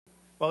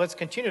Well, let's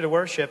continue to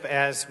worship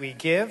as we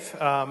give.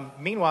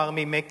 Meanwhile, let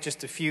me make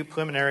just a few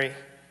preliminary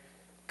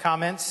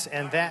comments,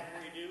 and that...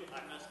 Before you do,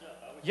 I messed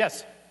up.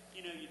 Yes.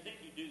 You know, you think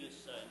you do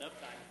this enough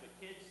times, but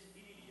kids,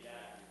 you need to get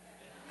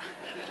out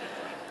of here.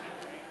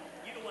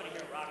 You don't want to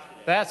hear rock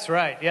today. That's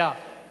right, yeah.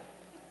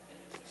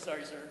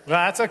 Sorry, sir. No,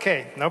 that's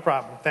okay. No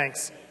problem.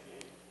 Thanks.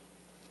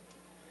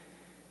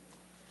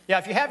 Yeah,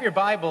 if you have your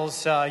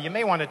Bibles, you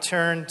may want to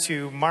turn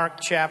to Mark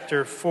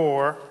chapter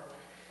 4.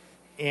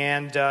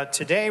 And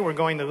today we're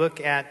going to look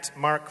at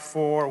Mark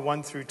 4,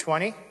 1 through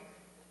 20,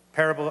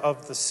 parable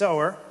of the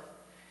sower.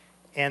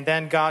 And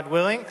then, God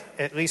willing,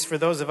 at least for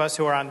those of us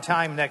who are on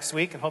time next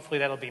week, and hopefully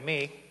that'll be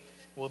me,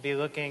 we'll be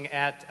looking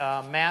at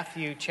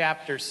Matthew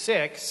chapter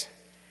 6.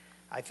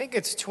 I think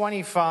it's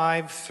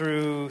 25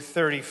 through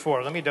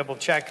 34. Let me double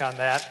check on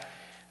that.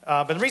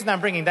 But the reason I'm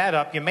bringing that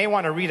up, you may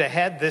want to read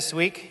ahead this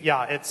week.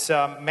 Yeah, it's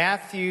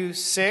Matthew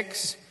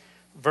 6,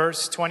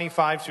 verse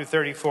 25 through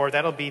 34.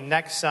 That'll be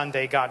next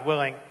Sunday, God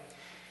willing.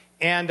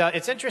 And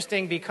it's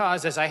interesting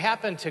because as I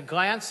happened to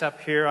glance up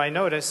here, I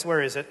noticed,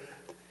 where is it?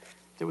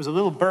 There was a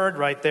little bird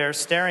right there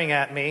staring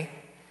at me.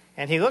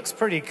 And he looks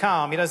pretty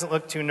calm. He doesn't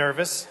look too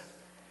nervous.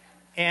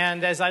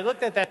 And as I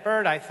looked at that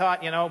bird, I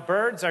thought, you know,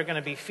 birds are going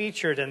to be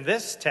featured in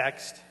this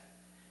text.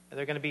 And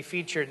they're going to be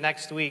featured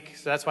next week.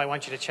 So that's why I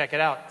want you to check it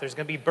out. There's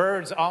going to be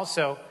birds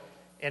also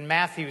in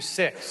Matthew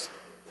 6.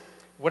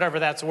 Whatever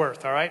that's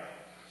worth, all right?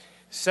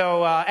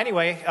 So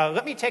anyway,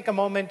 let me take a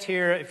moment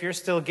here. If you're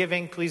still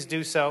giving, please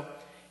do so.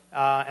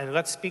 And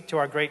let's speak to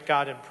our great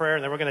God in prayer.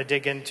 And then we're going to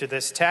dig into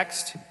this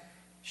text.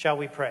 Shall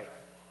we pray?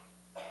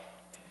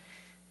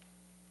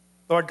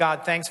 Lord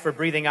God, thanks for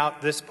breathing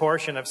out this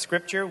portion of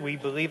Scripture. We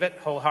believe it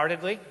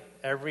wholeheartedly.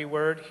 Every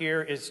word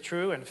here is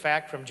true. In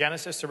fact, from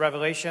Genesis to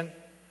Revelation,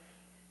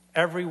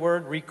 every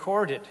word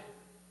recorded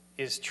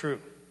is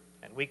true.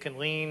 And we can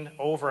lean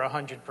over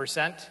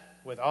 100%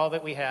 with all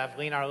that we have,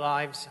 lean our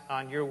lives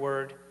on your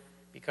word,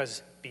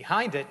 because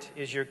behind it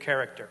is your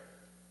character.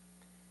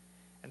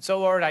 And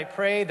so, Lord, I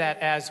pray that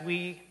as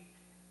we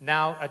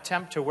now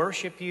attempt to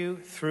worship you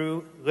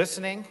through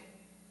listening,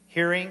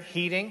 hearing,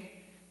 heeding,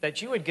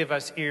 that you would give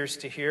us ears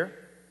to hear,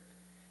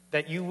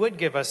 that you would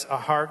give us a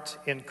heart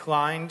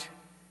inclined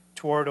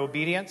toward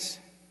obedience,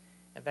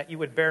 and that you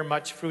would bear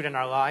much fruit in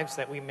our lives,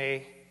 that we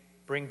may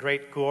bring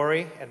great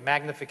glory and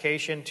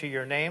magnification to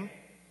your name,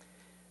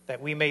 that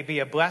we may be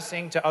a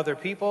blessing to other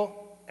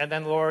people, and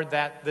then, Lord,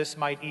 that this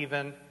might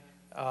even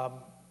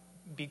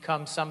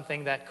become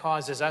something that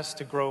causes us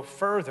to grow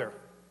further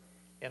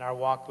in our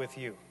walk with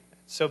you.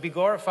 So be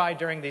glorified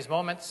during these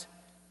moments.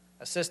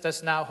 Assist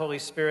us now, Holy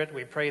Spirit.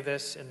 We pray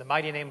this in the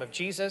mighty name of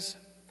Jesus.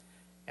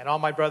 And all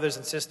my brothers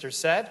and sisters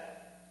said,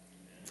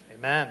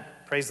 Amen.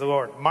 Praise the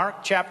Lord.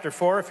 Mark chapter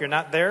 4, if you're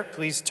not there,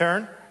 please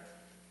turn.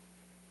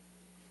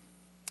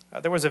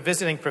 There was a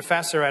visiting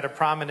professor at a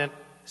prominent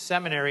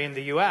seminary in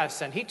the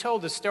U.S., and he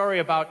told a story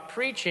about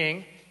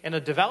preaching in a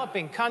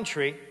developing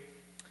country.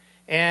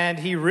 And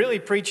he really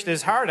preached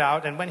his heart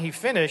out, and when he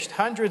finished,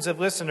 hundreds of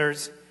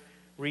listeners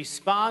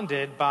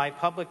responded by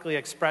publicly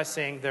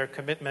expressing their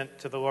commitment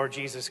to the Lord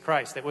Jesus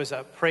Christ. It was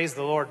a praise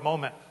the Lord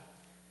moment.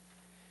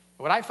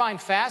 What I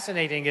find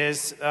fascinating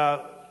is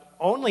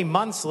only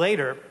months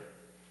later,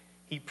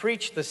 he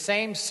preached the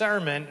same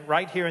sermon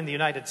right here in the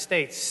United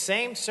States.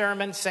 Same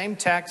sermon, same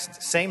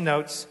text, same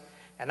notes.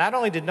 And not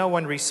only did no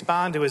one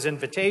respond to his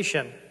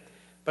invitation,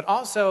 but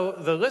also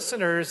the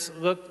listeners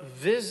looked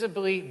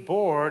visibly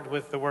bored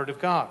with the Word of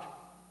God.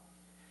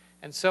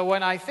 And so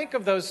when I think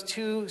of those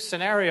two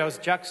scenarios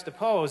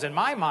juxtaposed, in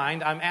my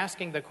mind, I'm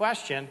asking the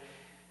question,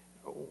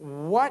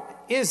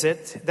 what is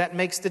it that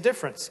makes the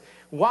difference?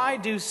 Why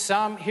do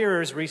some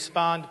hearers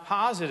respond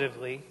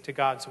positively to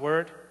God's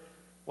Word,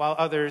 while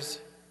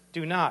others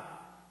do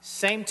not?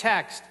 Same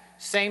text,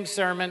 same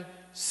sermon,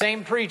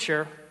 same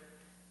preacher,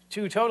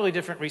 two totally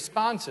different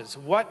responses.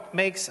 What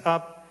makes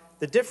up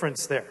the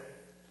difference there?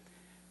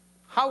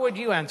 How would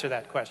you answer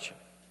that question?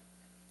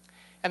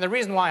 And the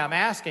reason why I'm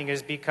asking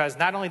is because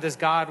not only does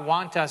God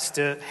want us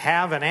to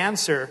have an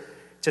answer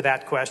to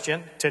that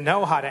question, to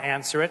know how to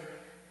answer it,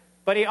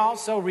 but he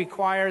also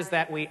requires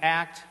that we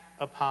act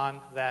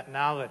upon that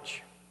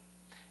knowledge.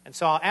 And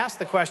so I'll ask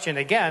the question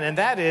again, and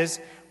that is,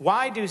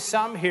 why do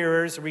some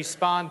hearers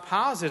respond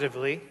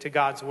positively to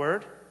God's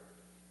word,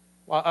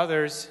 while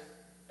others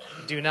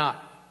do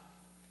not?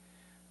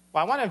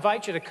 Well, I want to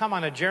invite you to come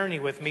on a journey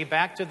with me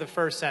back to the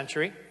first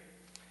century.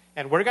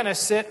 And we're going to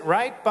sit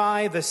right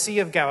by the Sea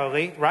of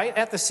Galilee, right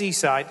at the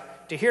seaside,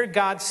 to hear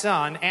God's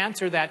Son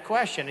answer that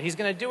question. And he's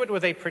going to do it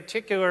with a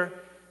particular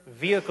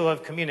vehicle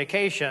of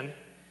communication.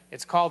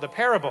 It's called a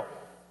parable.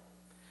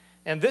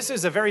 And this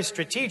is a very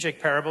strategic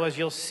parable, as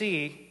you'll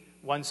see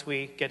once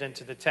we get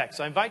into the text.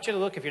 So I invite you to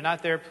look. If you're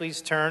not there, please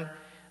turn.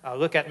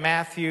 Look at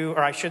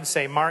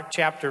Mark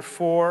chapter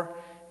 4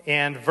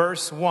 and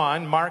verse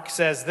 1. Mark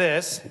says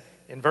this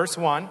in verse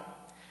 1.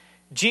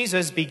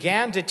 Jesus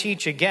began to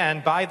teach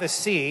again by the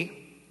sea,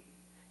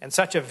 and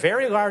such a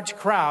very large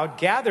crowd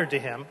gathered to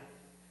him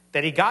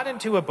that he got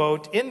into a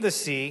boat in the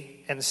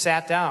sea and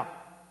sat down.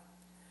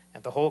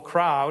 And the whole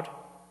crowd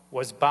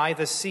was by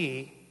the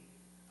sea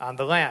on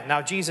the land.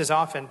 Now, Jesus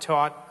often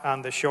taught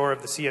on the shore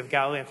of the Sea of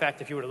Galilee. In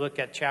fact, if you were to look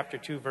at chapter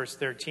 2, verse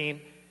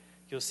 13,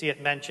 you'll see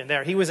it mentioned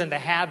there. He was in the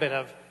habit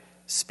of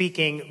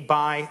speaking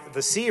by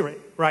the sea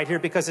right here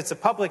because it's a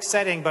public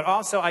setting, but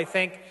also I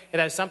think it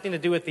has something to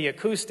do with the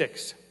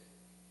acoustics.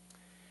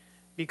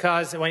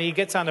 Because when he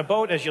gets on a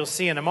boat, as you'll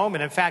see in a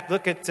moment, in fact,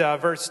 look at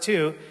verse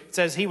 2. It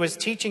says, he was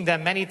teaching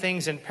them many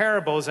things in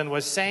parables and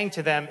was saying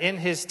to them in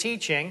his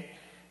teaching.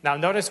 Now,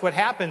 notice what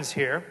happens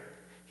here.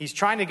 He's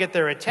trying to get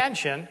their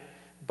attention,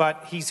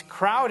 but he's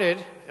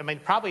crowded. I mean,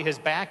 probably his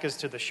back is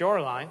to the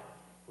shoreline.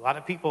 A lot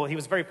of people, he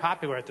was very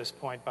popular at this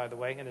point, by the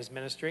way, in his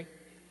ministry.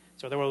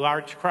 So there were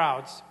large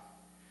crowds.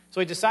 So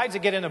he decides to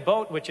get in a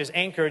boat, which is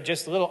anchored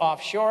just a little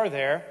offshore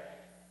there.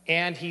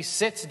 And he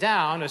sits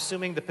down,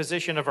 assuming the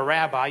position of a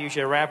rabbi.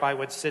 Usually a rabbi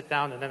would sit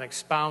down and then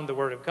expound the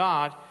word of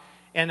God.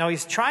 And now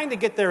he's trying to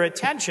get their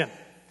attention.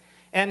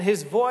 And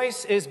his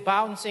voice is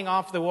bouncing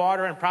off the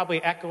water and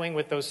probably echoing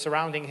with those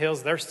surrounding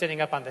hills. They're sitting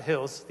up on the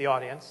hills, the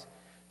audience.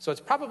 So it's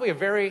probably a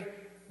very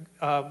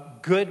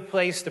good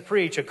place to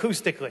preach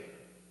acoustically.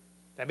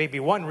 That may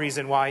be one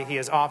reason why he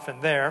is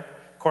often there.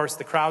 Of course,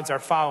 the crowds are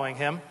following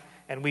him.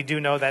 And we do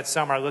know that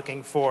some are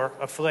looking for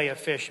a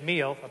filet-o-fish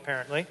meal,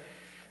 apparently,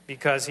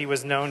 because he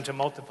was known to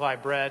multiply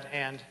bread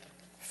and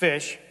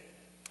fish.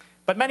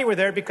 But many were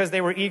there because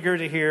they were eager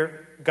to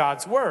hear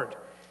God's word.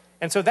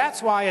 And so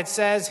that's why it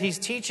says he's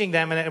teaching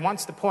them, and it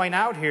wants to point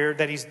out here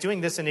that he's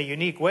doing this in a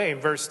unique way in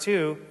verse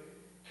 2,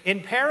 in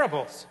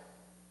parables.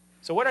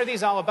 So what are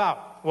these all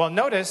about? Well,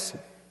 notice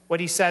what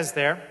he says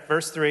there,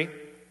 verse 3.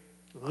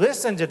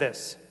 Listen to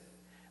this.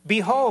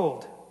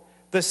 Behold,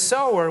 the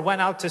sower went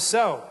out to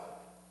sow.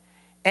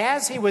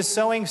 As he was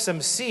sowing,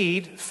 some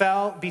seed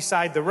fell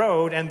beside the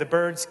road, and the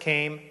birds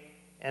came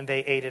and they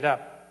ate it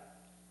up.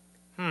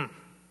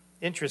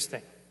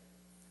 Interesting.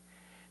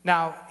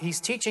 Now,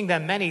 he's teaching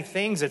them many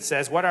things, it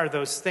says. What are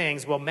those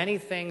things? Well, many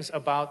things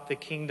about the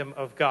kingdom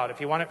of God. If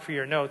you want it for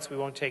your notes, we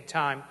won't take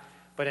time.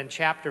 But in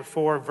chapter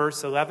 4,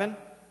 verse 11,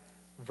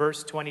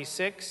 verse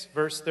 26,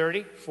 verse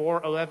 30,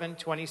 4, 11,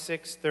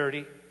 26,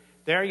 30,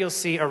 there you'll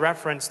see a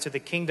reference to the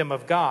kingdom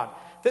of God.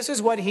 This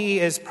is what he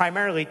is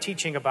primarily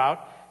teaching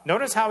about.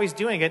 Notice how he's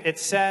doing it. It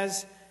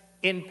says,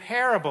 in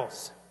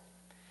parables.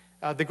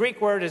 The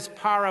Greek word is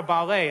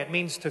parabole. It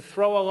means to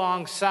throw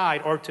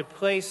alongside or to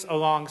place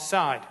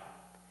alongside.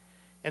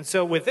 And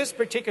so with this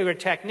particular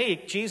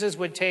technique, Jesus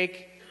would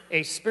take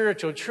a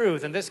spiritual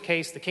truth, in this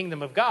case, the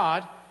kingdom of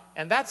God,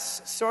 and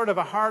that's sort of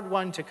a hard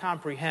one to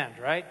comprehend,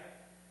 right?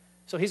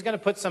 So he's going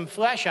to put some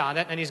flesh on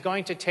it, and he's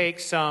going to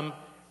take some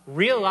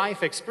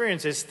real-life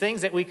experiences,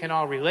 things that we can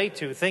all relate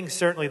to, things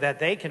certainly that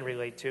they can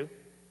relate to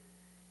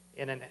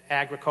in an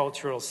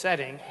agricultural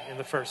setting in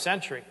the first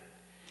century,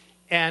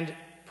 and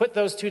put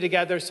those two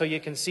together so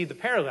you can see the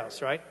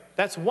parallels, right?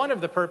 That's one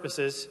of the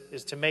purposes,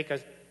 is to make a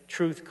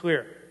truth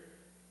clear.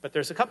 But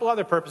there's a couple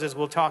other purposes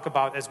we'll talk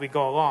about as we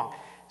go along.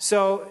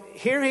 So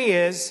here he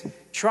is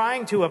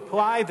trying to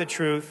apply the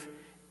truth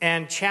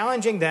and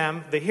challenging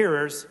them, the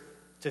hearers,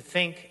 to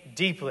think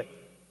deeply.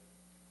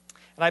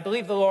 And I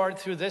believe the Lord,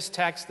 through this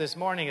text this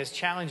morning, is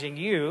challenging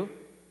you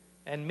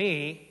and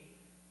me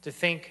to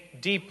think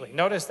deeply.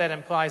 Notice that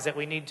implies that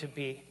we need to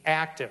be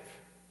active.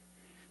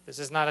 This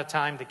is not a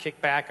time to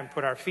kick back and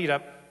put our feet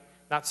up,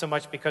 not so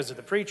much because of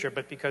the preacher,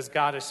 but because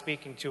God is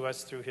speaking to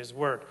us through his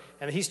word.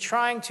 And he's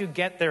trying to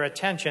get their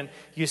attention.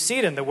 You see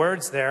it in the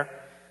words there.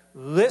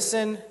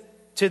 Listen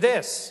to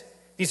this.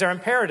 These are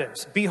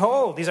imperatives.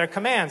 Behold, these are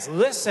commands.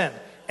 Listen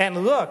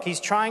and look.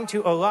 He's trying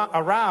to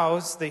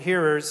arouse the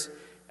hearers'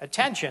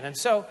 attention. And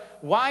so,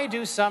 why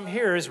do some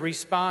hearers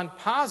respond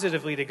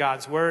positively to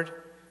God's word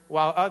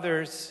while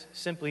others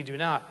simply do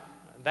not?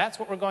 That's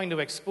what we're going to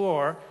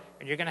explore.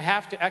 And you're going to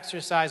have to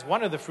exercise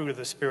one of the fruit of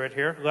the Spirit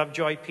here, love,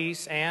 joy,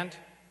 peace, and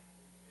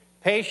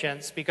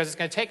patience, because it's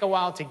going to take a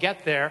while to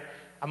get there.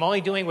 I'm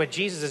only doing what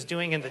Jesus is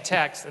doing in the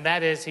text, and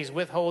that is he's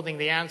withholding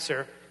the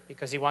answer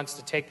because he wants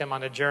to take them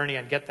on a journey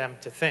and get them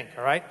to think,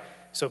 all right?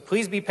 So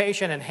please be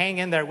patient and hang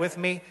in there with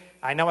me.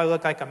 I know I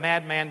look like a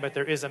madman, but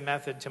there is a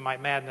method to my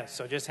madness,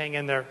 so just hang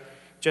in there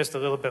just a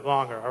little bit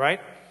longer, all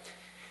right?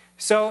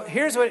 So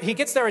here's what, he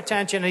gets their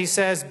attention, and he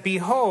says,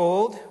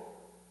 behold,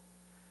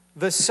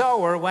 the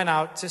sower went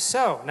out to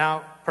sow.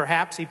 Now,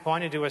 perhaps he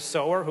pointed to a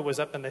sower who was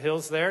up in the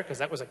hills there, because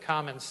that was a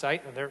common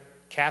sight, and they're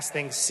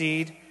casting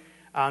seed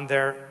on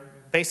their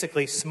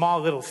basically small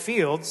little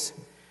fields.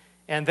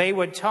 And they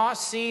would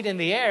toss seed in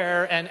the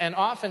air, and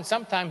often,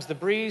 sometimes, the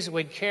breeze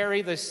would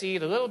carry the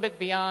seed a little bit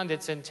beyond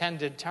its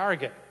intended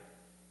target.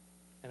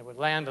 And it would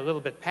land a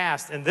little bit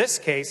past. In this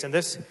case, in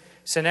this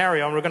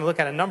scenario, and we're going to look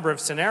at a number of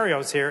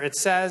scenarios here, it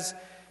says,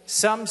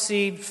 some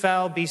seed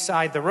fell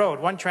beside the road.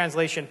 One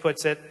translation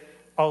puts it,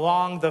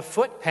 along the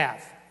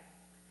footpath.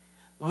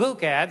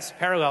 Luke adds,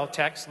 parallel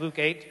text, Luke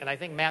 8, and I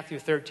think Matthew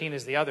 13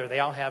 is the other. They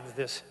all have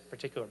this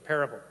particular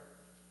parable.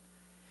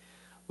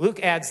 Luke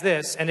adds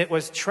this, and it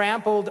was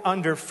trampled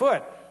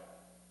underfoot.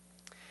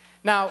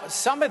 Now,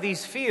 some of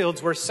these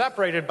fields were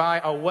separated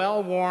by a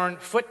well-worn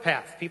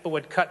footpath. People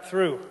would cut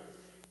through,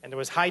 and there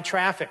was high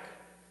traffic.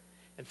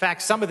 In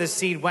fact, some of the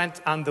seed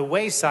went on the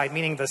wayside,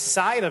 meaning the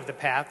side of the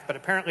path, but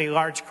apparently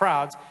large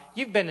crowds.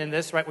 You've been in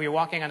this, right, where you're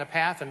walking on a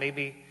path and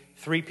maybe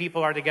 3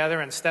 people are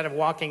together. Instead of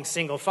walking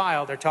single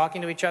file, they're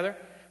talking to each other.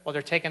 Well,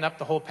 they're taking up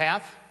the whole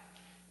path.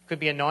 Could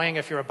be annoying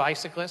if you're a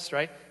bicyclist,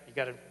 right? You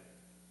got to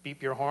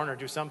beep your horn or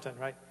do something,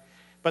 right?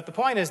 But the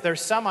point is there's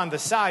some on the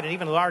side, and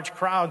even large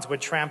crowds would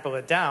trample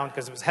it down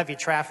because it was a heavy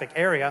traffic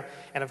area.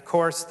 And of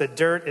course, the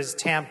dirt is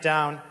tamped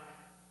down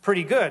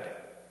pretty good.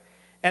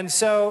 And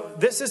so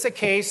this is a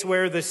case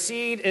where the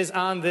seed is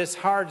on this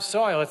hard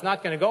soil. It's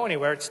not going to go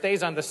anywhere. It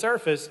stays on the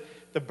surface.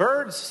 The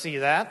birds see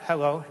that.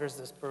 Hello, here's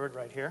this bird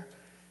right here.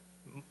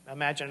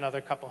 Imagine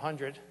another couple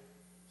hundred.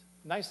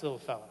 Nice little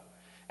fellow.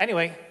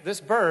 Anyway,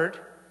 this bird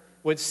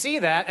would see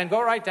that and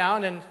go right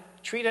down and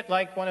treat it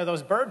like one of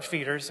those bird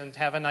feeders and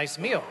have a nice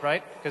meal,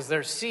 right? Because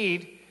there's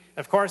seed.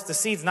 Of course, the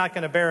seed's not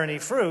going to bear any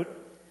fruit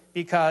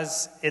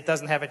because it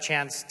doesn't have a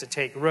chance to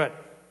take root.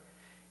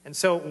 And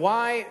so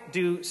why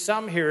do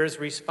some hearers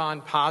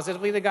respond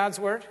positively to God's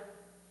word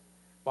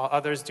while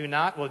others do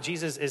not? Well,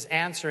 Jesus is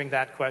answering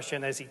that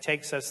question as he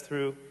takes us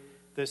through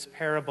this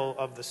parable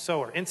of the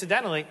sower.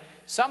 Incidentally,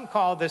 some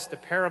call this the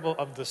parable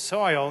of the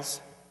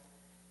soils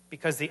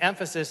because the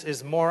emphasis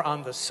is more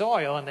on the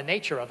soil and the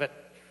nature of it,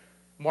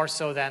 more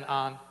so than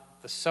on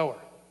the sower.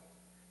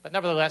 But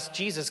nevertheless,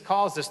 Jesus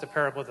calls this the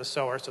parable of the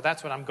sower, so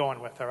that's what I'm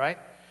going with, all right?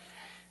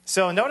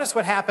 So notice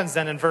what happens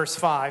then in verse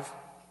 5.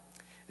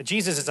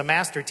 Jesus is a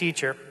master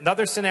teacher.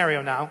 Another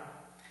scenario now.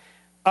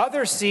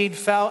 Other seed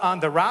fell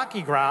on the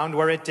rocky ground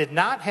where it did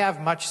not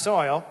have much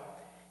soil,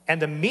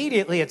 and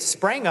immediately it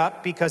sprang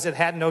up because it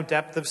had no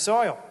depth of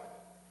soil.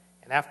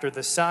 And after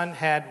the sun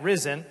had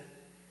risen,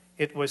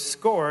 it was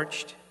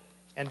scorched,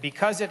 and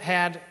because it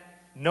had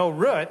no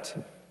root,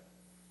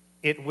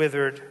 it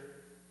withered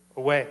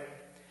away.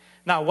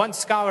 Now, one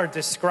scholar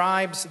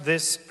describes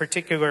this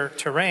particular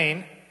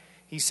terrain.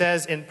 He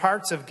says, in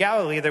parts of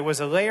Galilee, there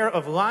was a layer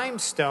of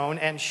limestone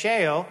and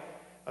shale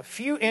a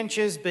few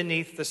inches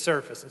beneath the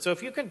surface. And so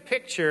if you can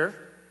picture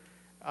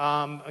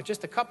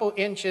just a couple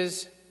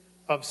inches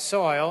of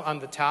soil on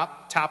the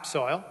top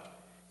soil,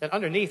 then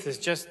underneath is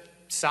just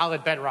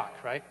solid bedrock,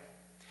 right?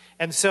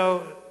 And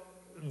so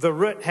the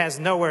root has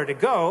nowhere to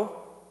go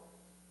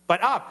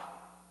but up.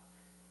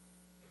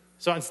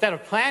 So instead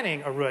of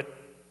planting a root,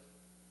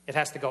 it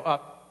has to go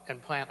up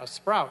and plant a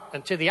sprout.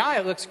 And to the eye,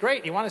 it looks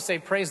great. You want to say,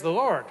 praise the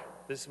Lord.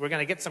 We're going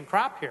to get some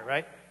crop here,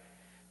 right?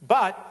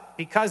 But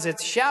because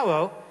it's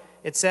shallow,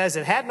 it says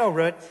it had no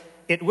root,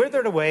 it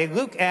withered away.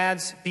 Luke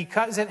adds,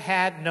 because it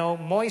had no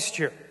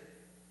moisture.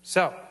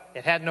 So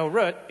it had no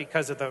root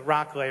because of the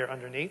rock layer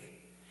underneath.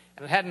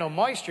 And it had no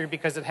moisture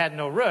because it had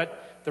no root.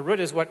 The root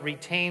is what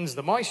retains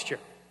the moisture.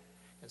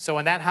 And so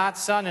when that hot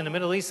sun in the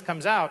Middle East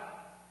comes out,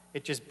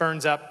 it just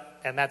burns up,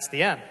 and that's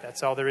the end.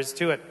 That's all there is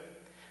to it.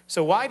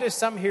 So why do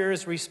some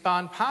hearers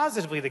respond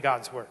positively to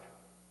God's word,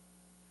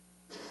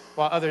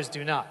 while others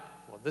do not?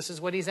 Well, this is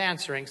what he's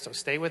answering, so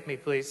stay with me,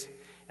 please.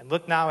 And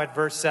look now at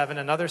verse 7,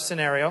 another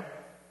scenario.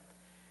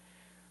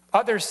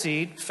 Other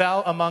seed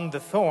fell among the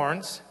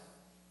thorns,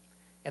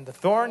 and the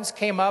thorns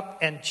came up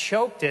and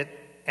choked it,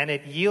 and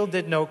it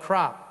yielded no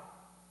crop.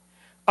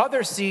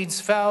 Other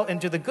seeds fell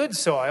into the good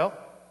soil,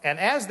 and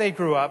as they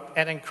grew up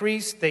and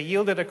increased, they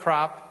yielded a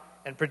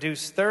crop and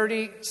produced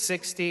 30,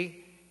 60,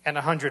 and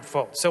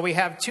 100-fold. So we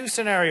have two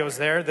scenarios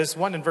there. This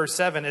one in verse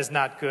 7 is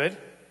not good.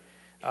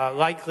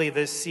 Likely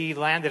this seed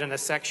landed in a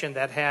section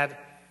that had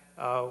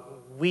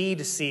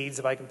weed seeds,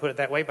 if I can put it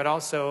that way, but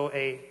also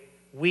a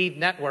weed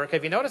network.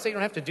 Have you noticed that you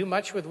don't have to do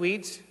much with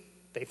weeds?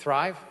 They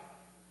thrive.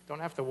 Don't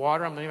have to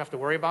water them. Don't even have to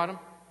worry about them.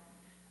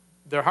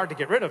 They're hard to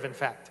get rid of, in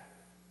fact.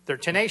 They're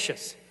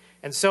tenacious.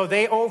 And so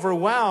they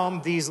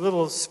overwhelm these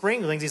little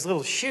springlings, these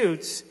little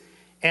shoots,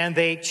 and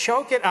they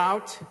choke it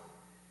out.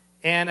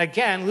 And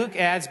again, Luke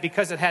adds,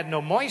 because it had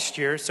no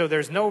moisture, so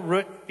there's no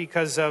root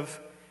because of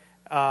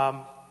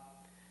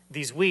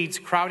these weeds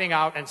crowding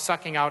out and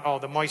sucking out all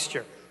the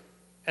moisture.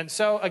 And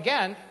so,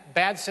 again,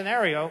 bad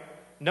scenario,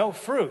 no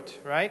fruit,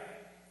 right?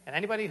 And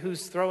anybody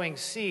who's throwing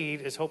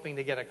seed is hoping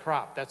to get a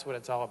crop. That's what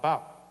it's all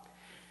about.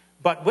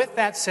 But with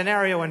that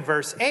scenario in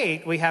verse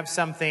 8, we have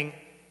something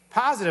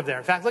positive there.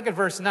 In fact, look at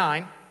verse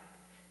 9.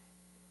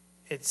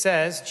 It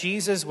says,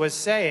 Jesus was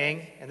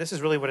saying, and this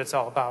is really what it's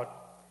all about,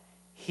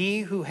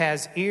 he who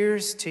has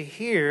ears to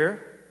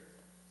hear,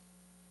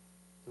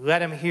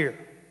 let him hear.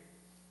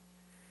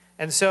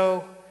 And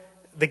so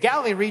the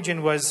Galilee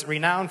region was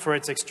renowned for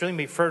its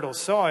extremely fertile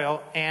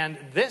soil, and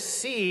this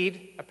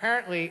seed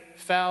apparently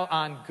fell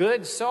on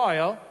good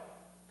soil,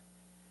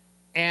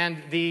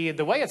 and the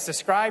way it's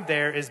described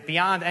there is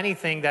beyond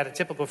anything that a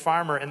typical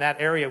farmer in that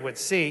area would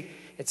see.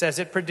 It says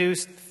it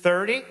produced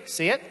 30,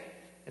 see it,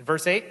 in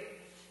verse 8,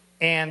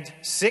 and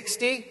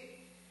 60,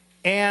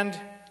 and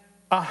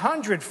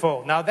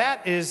 100-fold. Now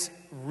that is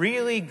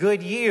really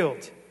good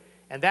yield,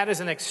 and that is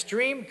an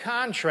extreme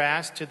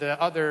contrast to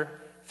the other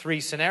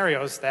three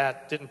scenarios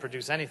that didn't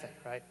produce anything,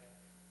 right?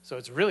 So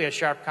it's really a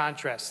sharp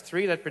contrast.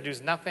 3 that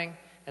produced nothing,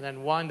 and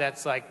then 1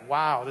 that's like,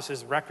 wow, this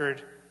is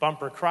record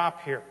bumper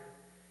crop here.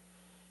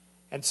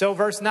 And so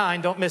verse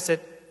 9, don't miss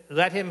it,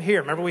 let him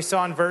hear. Remember we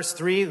saw in verse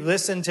 3,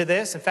 listen to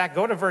this. In fact,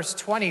 go to verse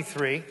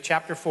 23,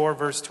 chapter 4,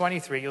 verse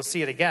 23. You'll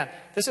see it again.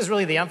 This is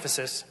really the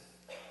emphasis.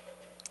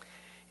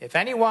 If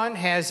anyone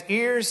has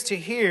ears to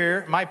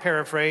hear, my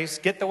paraphrase,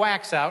 get the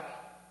wax out.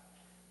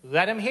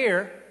 Let him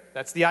hear.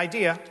 That's the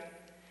idea.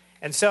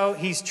 And so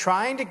he's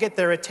trying to get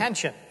their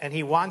attention, and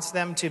he wants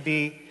them to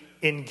be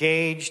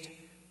engaged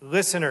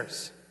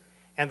listeners.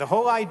 And the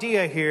whole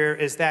idea here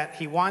is that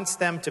he wants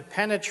them to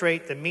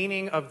penetrate the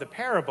meaning of the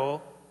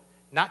parable,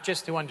 not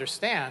just to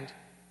understand,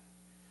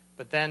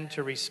 but then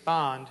to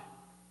respond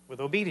with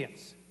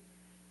obedience.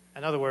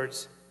 In other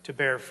words, to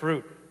bear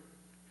fruit.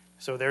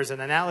 So there's an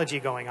analogy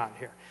going on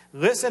here.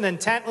 Listen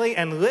intently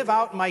and live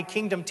out my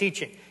kingdom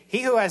teaching.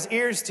 He who has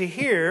ears to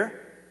hear,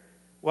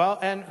 well,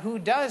 and who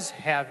does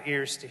have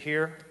ears to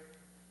hear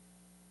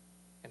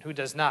and who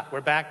does not?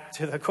 We're back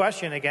to the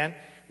question again.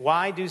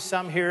 Why do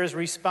some hearers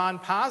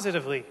respond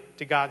positively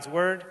to God's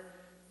word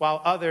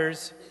while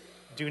others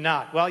do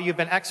not? Well, you've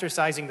been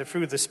exercising the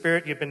fruit of the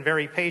Spirit. You've been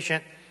very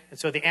patient. And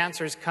so the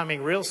answer is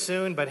coming real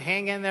soon, but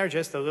hang in there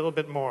just a little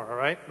bit more, all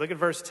right? Look at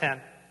verse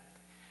 10.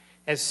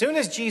 As soon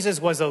as Jesus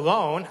was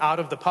alone, out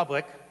of the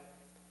public,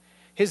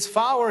 his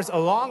followers,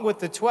 along with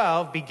the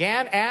 12,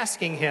 began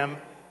asking him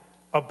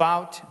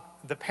about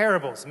the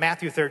parables.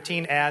 Matthew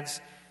 13 adds,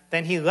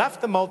 then he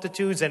left the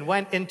multitudes and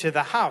went into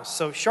the house.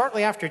 So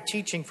shortly after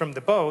teaching from the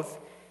boat,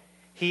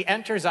 he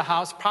enters a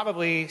house,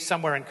 probably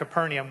somewhere in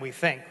Capernaum, we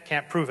think.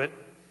 Can't prove it.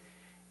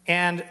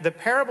 And the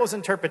parable's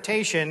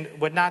interpretation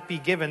would not be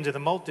given to the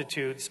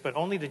multitudes, but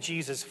only to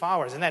Jesus'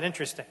 followers. Isn't that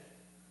interesting?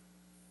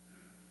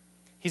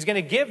 He's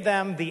going to give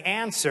them the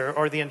answer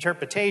or the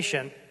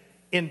interpretation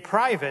in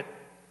private,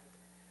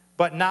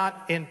 but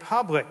not in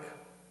public.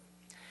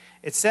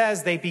 It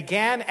says they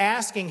began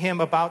asking him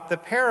about the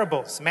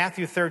parables.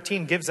 Matthew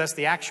 13 gives us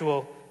the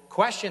actual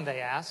question they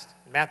asked.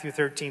 Matthew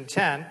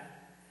 13:10.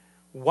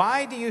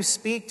 Why do you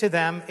speak to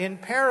them in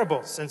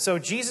parables? And so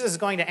Jesus is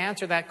going to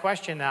answer that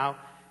question now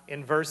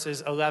in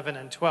verses 11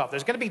 and 12.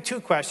 There's going to be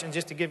two questions,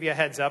 just to give you a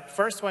heads up.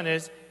 First one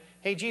is,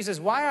 hey, Jesus,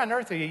 why on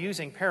earth are you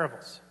using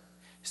parables?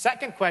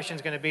 Second question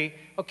is going to be,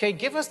 okay,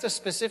 give us the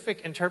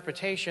specific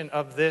interpretation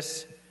of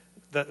this,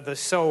 the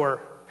sower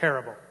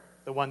parable,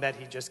 the one that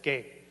he just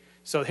gave.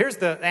 So here's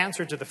the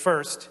answer to the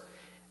first.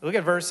 Look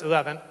at verse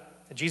 11.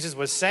 Jesus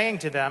was saying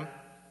to them,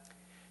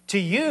 to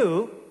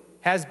you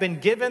has been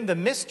given the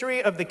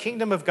mystery of the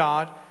kingdom of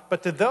God,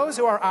 but to those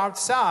who are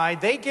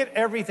outside, they get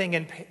everything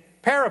in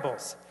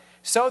parables,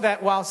 so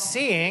that while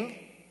seeing,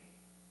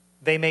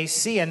 they may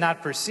see and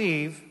not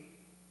perceive,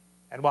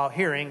 and while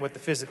hearing with the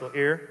physical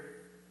ear,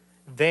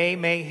 they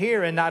may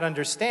hear and not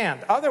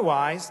understand.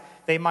 Otherwise,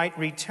 they might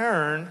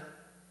return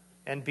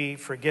and be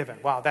forgiven.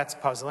 Wow, that's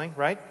puzzling,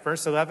 right?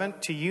 Verse 11,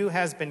 to you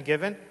has been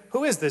given.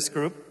 Who is this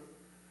group?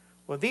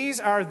 Well, these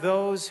are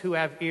those who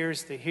have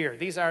ears to hear.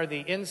 These are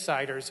the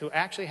insiders who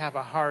actually have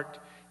a heart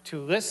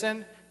to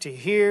listen, to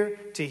hear,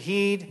 to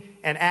heed,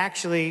 and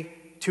actually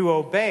to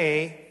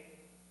obey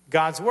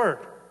God's word.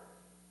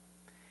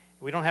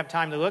 We don't have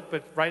time to look,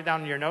 but write it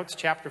down in your notes,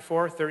 chapter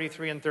 4,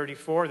 33 and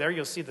 34. There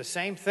you'll see the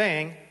same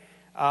thing.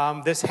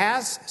 This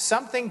has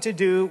something to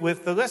do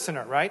with the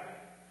listener, right?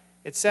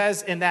 It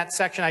says in that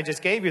section I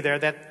just gave you there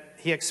that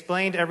he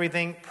explained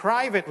everything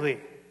privately.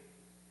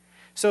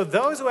 So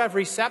those who have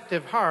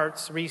receptive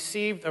hearts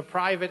received a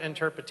private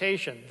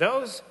interpretation.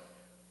 Those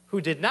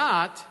who did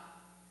not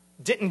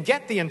didn't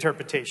get the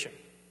interpretation.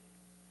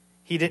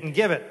 He didn't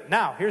give it.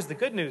 Now, here's the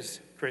good news,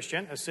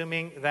 Christian,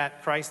 assuming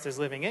that Christ is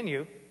living in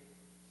you.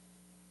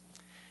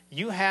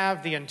 You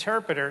have the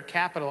interpreter,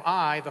 capital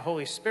I, the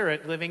Holy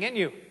Spirit, living in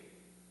you.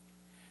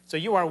 So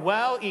you are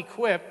well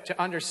equipped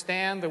to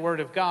understand the Word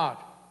of God.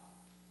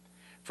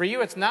 For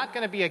you, it's not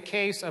going to be a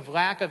case of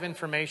lack of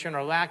information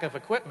or lack of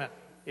equipment.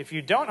 If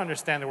you don't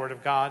understand the Word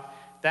of God,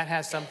 that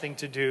has something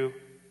to do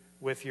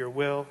with your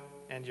will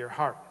and your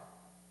heart.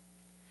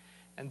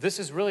 And this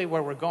is really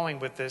where we're going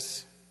with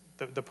this.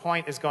 The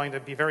point is going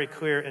to be very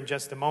clear in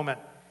just a moment.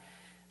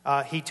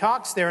 He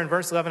talks there in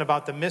verse 11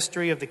 about the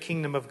mystery of the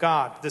kingdom of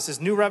God. This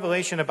is new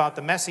revelation about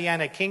the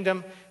Messianic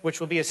kingdom, which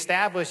will be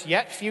established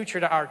yet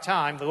future to our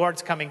time. The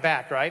Lord's coming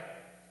back, right?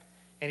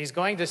 And he's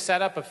going to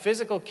set up a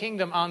physical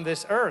kingdom on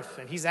this earth,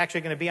 and he's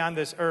actually going to be on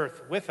this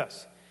earth with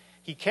us.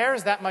 He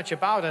cares that much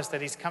about us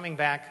that he's coming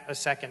back a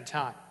second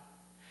time.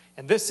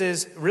 And this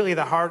is really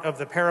the heart of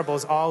the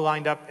parables all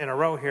lined up in a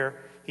row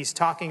here. He's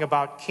talking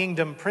about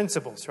kingdom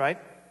principles, right?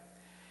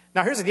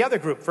 Now here's the other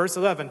group, verse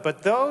 11.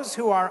 But those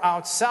who are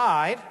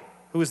outside,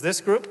 who is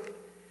this group?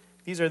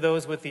 These are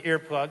those with the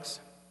earplugs,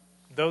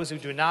 those who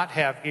do not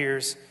have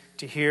ears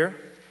to hear.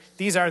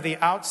 These are the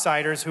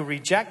outsiders who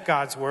reject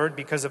God's word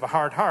because of a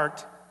hard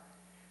heart.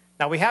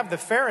 Now we have the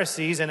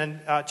Pharisees, and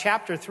in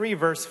chapter 3,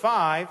 verse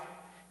 5,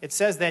 it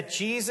says that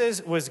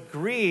Jesus was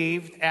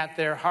grieved at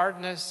their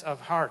hardness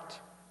of heart.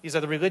 These are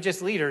the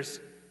religious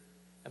leaders,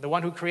 and the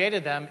one who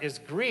created them is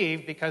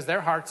grieved because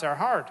their hearts are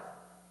hard.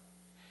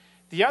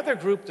 The other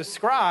group, the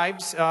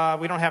scribes,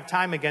 we don't have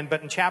time again,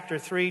 but in chapter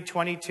 3,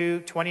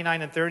 22,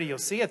 29, and 30, you'll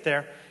see it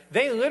there.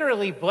 They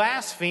literally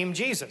blaspheme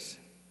Jesus.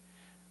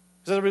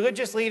 So the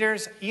religious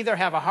leaders either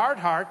have a hard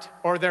heart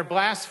or they're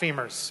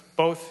blasphemers,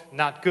 both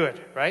not good,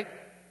 right?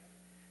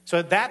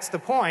 So that's the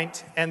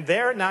point, and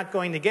they're not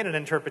going to get an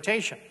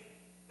interpretation.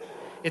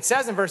 It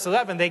says in verse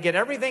 11, they get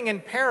everything in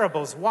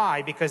parables.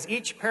 Why? Because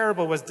each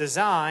parable was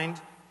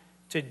designed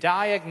to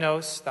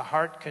diagnose the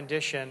heart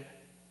condition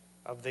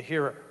of the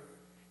hearer.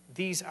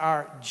 These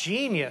are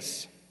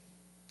genius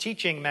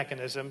teaching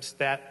mechanisms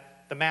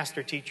that the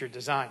master teacher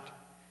designed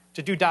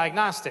to do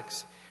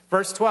diagnostics.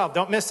 Verse 12,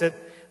 don't miss it.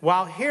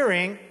 While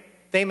hearing,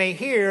 they may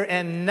hear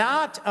and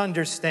not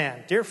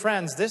understand. Dear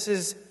friends, this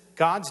is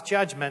God's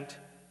judgment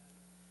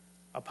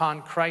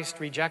upon Christ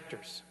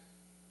rejectors.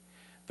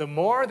 The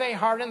more they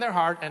harden their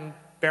heart, and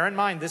bear in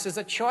mind, this is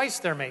a choice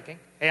they're making.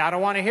 Hey, I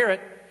don't want to hear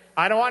it.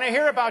 I don't want to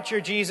hear about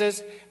your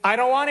Jesus. I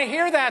don't want to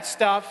hear that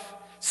stuff.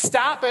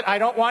 Stop it. I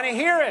don't want to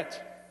hear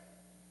it.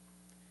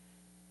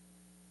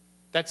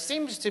 That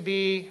seems to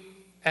be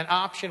an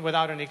option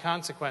without any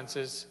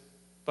consequences,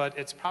 but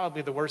it's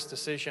probably the worst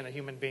decision a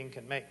human being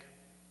can make.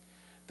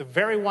 The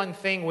very one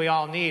thing we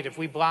all need, if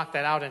we block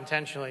that out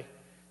intentionally,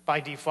 by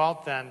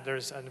default then,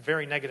 there's a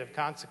very negative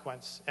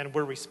consequence, and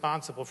we're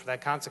responsible for that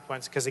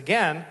consequence, because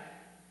again,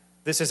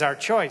 this is our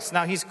choice.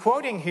 Now, he's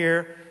quoting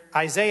here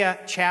Isaiah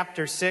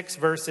chapter 6,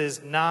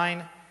 verses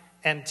 9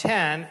 and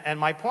 10, and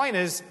my point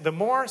is, the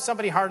more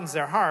somebody hardens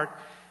their heart,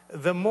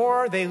 the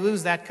more they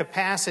lose that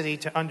capacity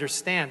to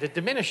understand. It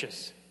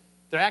diminishes.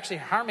 They're actually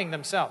harming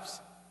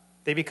themselves.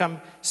 They become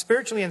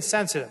spiritually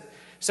insensitive.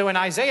 So in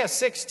Isaiah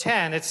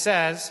 6:10, it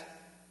says,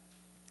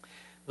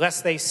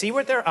 lest they see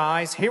with their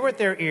eyes, hear with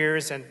their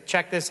ears, and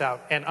check this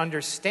out, and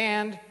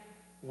understand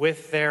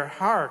with their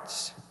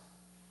hearts,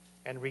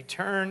 and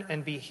return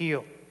and be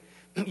healed.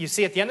 You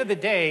see, at the end of the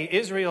day,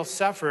 Israel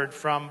suffered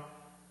from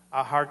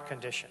a heart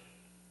condition.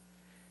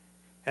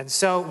 And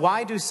so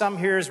why do some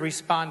hearers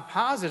respond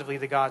positively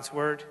to God's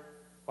word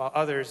while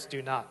others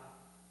do not?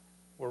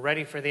 We're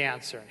ready for the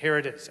answer. Here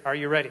it is. Are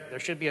you ready? There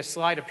should be a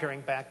slide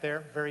appearing back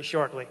there very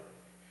shortly.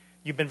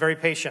 You've been very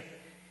patient.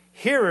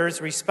 Hearers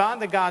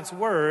respond to God's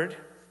word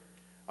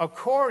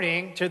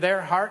according to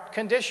their heart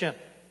condition.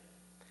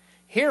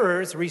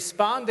 Hearers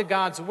respond to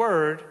God's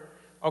word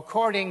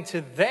according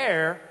to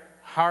their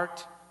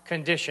heart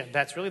condition.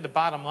 That's really the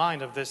bottom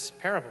line of this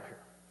parable here.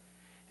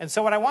 And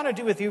so what I want to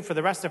do with you for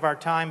the rest of our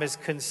time is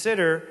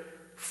consider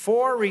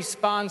 4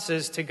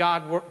 responses to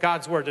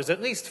God's word. There's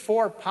at least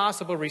 4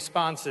 possible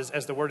responses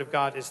as the word of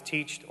God is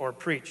taught or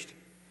preached.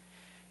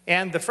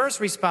 And the first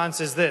response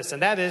is this,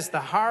 and that is the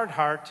hard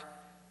heart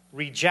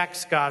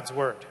rejects God's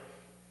word.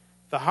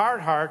 The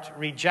hard heart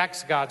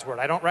rejects God's word.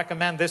 I don't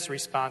recommend this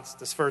response,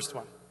 this first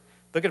one.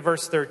 Look at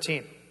verse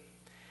 13.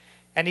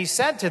 And he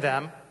said to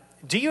them,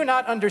 do you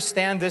not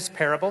understand this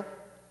parable?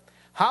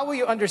 How will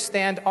you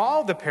understand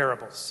all the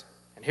parables?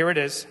 And here it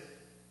is.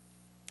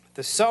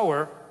 The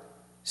sower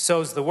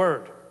sows the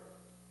word.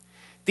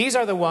 These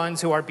are the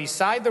ones who are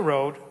beside the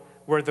road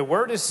where the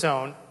word is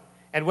sown,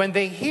 and when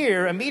they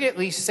hear,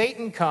 immediately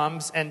Satan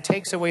comes and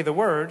takes away the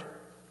word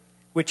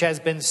which has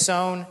been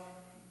sown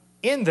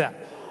in them.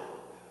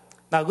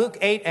 Now Luke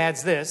 8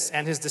 adds this,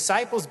 and his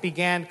disciples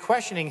began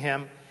questioning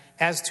him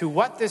as to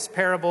what this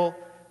parable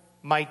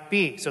might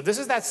be. So this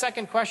is that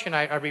second question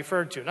I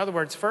referred to. In other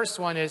words, first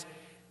one is,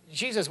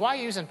 Jesus, why are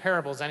you using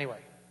parables anyway?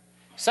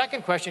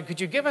 Second question,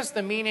 could you give us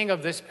the meaning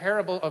of this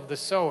parable of the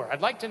sower?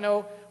 I'd like to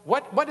know,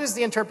 what is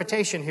the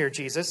interpretation here,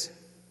 Jesus?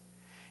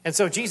 And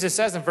so Jesus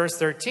says in verse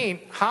 13,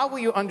 how will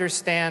you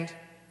understand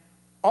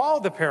all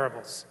the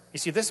parables? You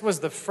see, this was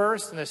the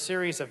first in a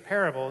series of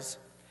parables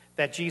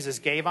that Jesus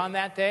gave on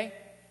that day.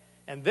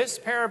 And this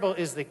parable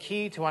is the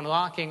key to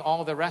unlocking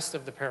all the rest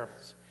of the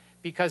parables,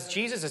 because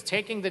Jesus is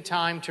taking the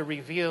time to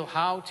reveal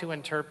how to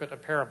interpret a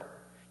parable.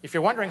 If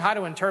you're wondering how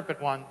to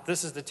interpret one,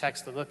 this is the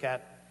text to look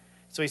at.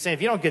 So he's saying,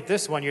 if you don't get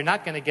this one, you're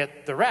not going to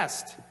get the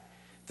rest.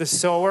 The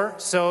sower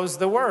sows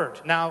the word.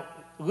 Now,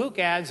 Luke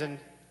adds in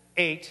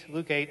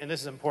Luke 8, and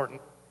this is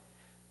important,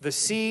 the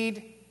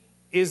seed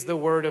is the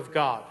word of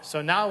God.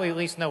 So now we at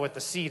least know what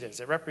the seed is.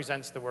 It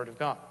represents the word of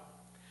God.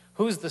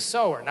 Who's the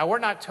sower? Now, we're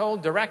not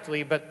told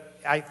directly, but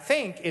I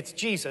think it's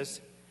Jesus.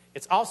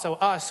 It's also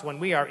us when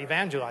we are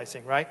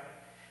evangelizing, right?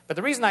 But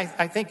the reason I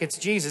think it's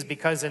Jesus,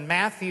 because in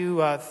Matthew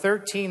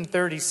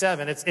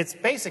 13:37, it's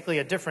basically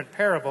a different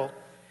parable.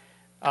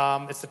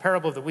 It's the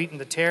parable of the wheat and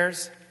the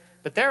tares.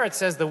 But there it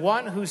says, the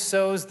one who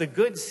sows the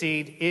good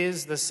seed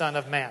is the Son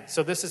of Man.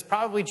 So this is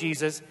probably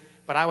Jesus,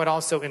 but I would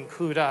also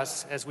include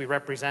us as we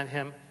represent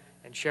him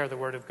and share the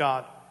word of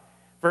God.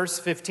 Verse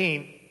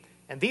 15,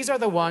 and these are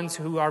the ones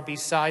who are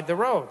beside the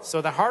road.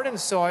 So the hardened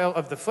soil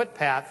of the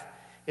footpath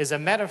is a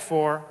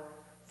metaphor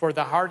for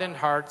the hardened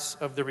hearts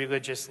of the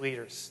religious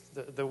leaders.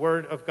 The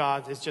word of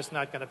God is just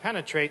not going to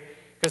penetrate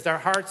because their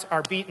hearts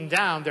are beaten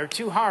down. They're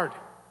too hard.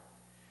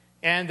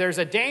 And there's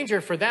a danger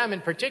for them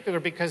in particular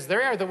because they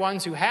are the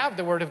ones who have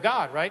the word of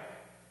God, right?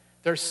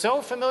 They're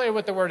so familiar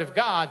with the word of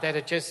God that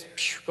it just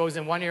goes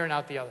in one ear and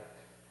out the other.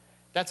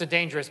 That's a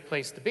dangerous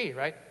place to be,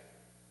 right?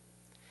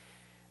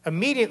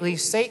 Immediately,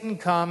 Satan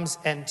comes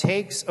and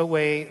takes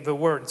away the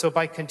word. So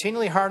by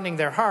continually hardening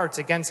their hearts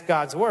against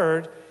God's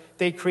word,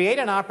 they create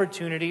an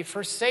opportunity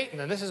for Satan.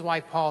 And this is why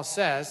Paul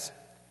says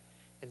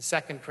in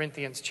 2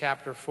 Corinthians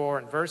chapter 4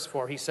 and verse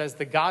 4, he says,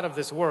 the God of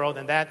this world,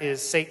 and that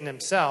is Satan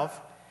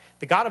himself,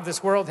 the God of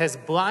this world has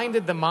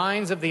blinded the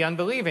minds of the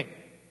unbelieving.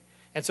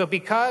 And so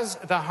because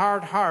the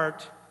hard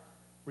heart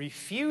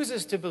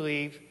refuses to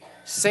believe,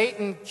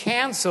 Satan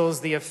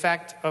cancels the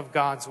effect of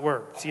God's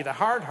word. See, the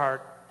hard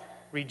heart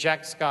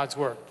rejects God's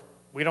word.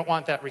 We don't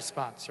want that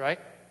response, right?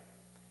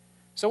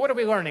 So what are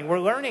we learning? We're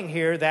learning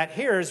here that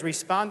hearers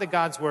respond to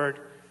God's word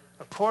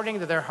according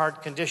to their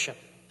heart condition.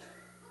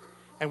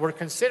 And we're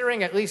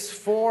considering at least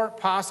 4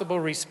 possible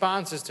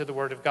responses to the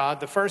word of God.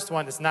 The first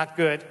one is not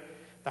good.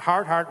 The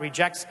hard heart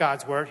rejects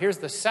God's word. Here's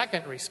the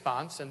second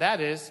response, and that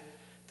is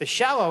the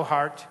shallow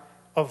heart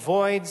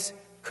avoids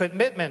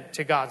commitment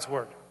to God's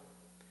word.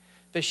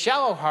 The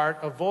shallow heart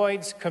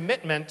avoids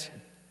commitment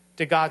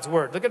to God's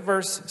word. Look at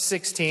verse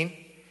 16.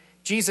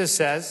 Jesus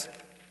says,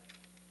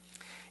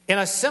 in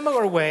a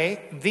similar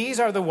way, these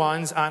are the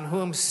ones on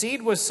whom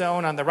seed was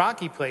sown on the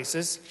rocky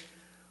places,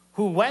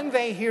 who when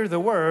they hear the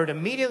word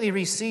immediately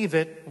receive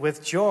it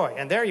with joy.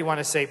 And there you want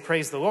to say,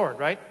 praise the Lord,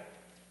 right?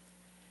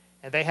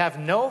 And they have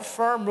no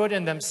firm root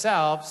in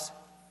themselves,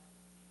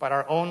 but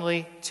are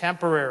only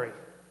temporary.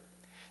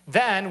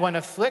 Then, when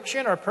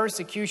affliction or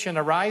persecution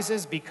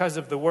arises because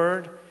of the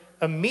word,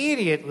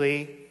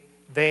 immediately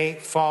they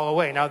fall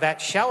away. Now,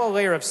 that shallow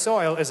layer of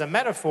soil is a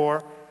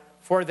metaphor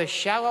for the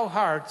shallow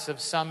hearts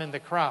of some in the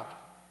crowd.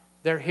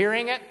 They're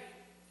hearing it,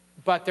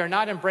 but they're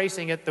not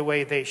embracing it the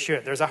way they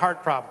should. There's a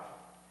heart problem.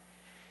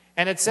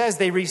 And it says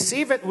they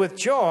receive it with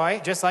joy,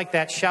 just like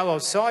that shallow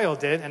soil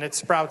did, and it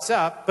sprouts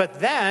up.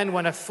 But then,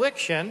 when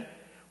affliction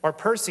or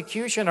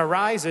persecution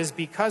arises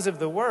because of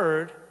the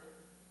word,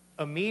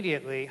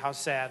 immediately, how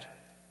sad,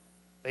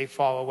 they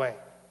fall away.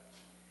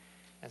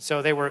 And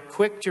so they were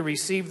quick to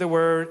receive the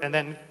word and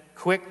then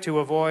quick to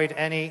avoid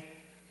any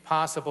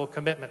possible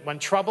commitment. When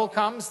trouble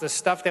comes, the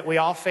stuff that we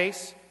all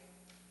face,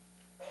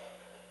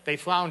 they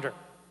flounder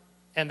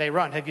and they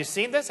run. Have you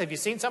seen this? Have you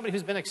seen somebody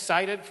who's been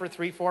excited for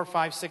 3, 4,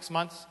 5, 6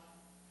 months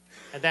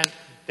and then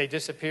they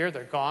disappear,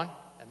 they're gone,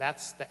 and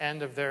that's the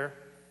end of their,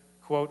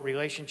 quote,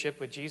 relationship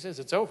with Jesus?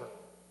 It's over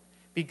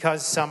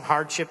because some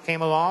hardship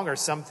came along or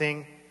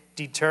something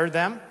deterred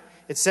them.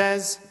 It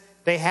says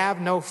they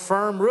have no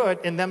firm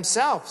root in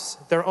themselves.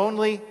 They're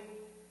only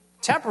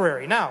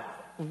temporary. Now,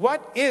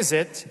 what is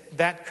it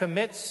that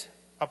commits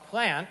a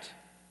plant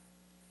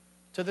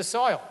to the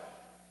soil?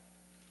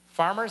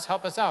 Farmers,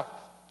 help us out.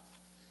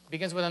 It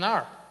begins with an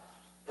R.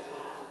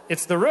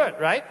 It's the root,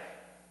 right?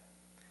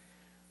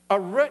 A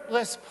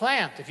rootless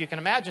plant, if you can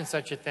imagine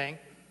such a thing,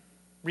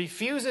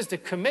 refuses to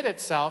commit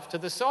itself to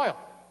the soil.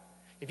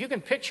 If you can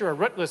picture a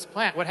rootless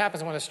plant, what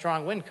happens when a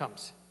strong wind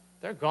comes?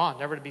 They're gone,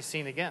 never to be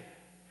seen again.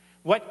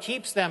 What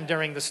keeps them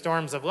during the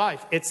storms of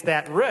life? It's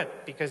that root,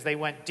 because they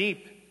went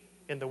deep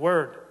in the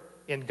Word,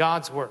 in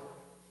God's Word.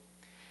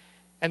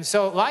 And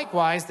so,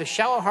 likewise, the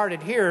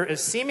shallow-hearted hearer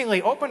is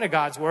seemingly open to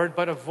God's Word,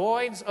 but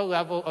avoids a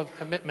level of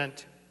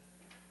commitment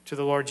to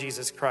the Lord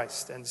Jesus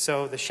Christ. And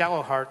so the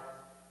shallow heart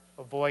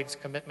avoids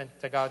commitment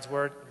to God's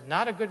Word.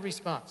 Not a good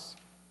response.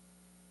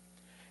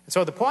 And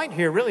so the point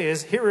here really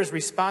is hearers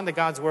respond to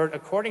God's Word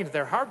according to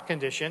their heart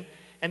condition.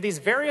 And these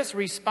various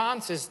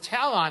responses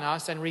tell on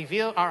us and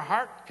reveal our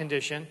heart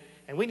condition,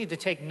 and we need to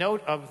take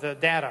note of the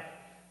data.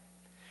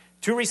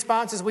 2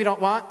 responses we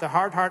don't want. The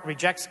hard heart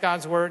rejects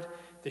God's word.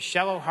 The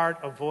shallow heart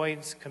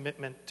avoids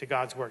commitment to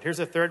God's word. Here's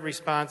a third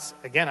response.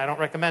 Again, I don't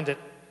recommend it.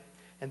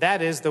 And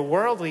that is the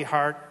worldly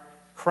heart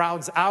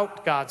crowds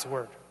out God's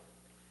word.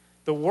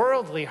 The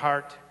worldly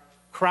heart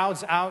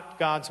crowds out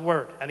God's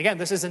word. And again,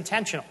 this is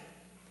intentional.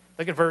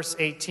 Look at verse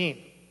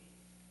 18.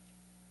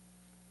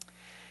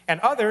 And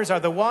others are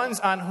the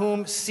ones on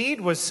whom seed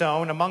was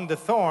sown among the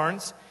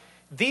thorns.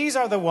 These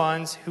are the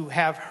ones who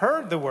have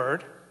heard the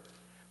word,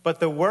 but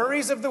the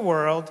worries of the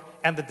world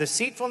and the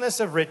deceitfulness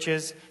of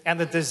riches and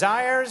the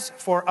desires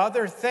for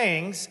other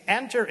things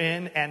enter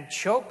in and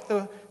choke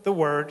the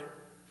word,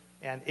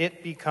 and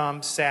it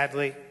becomes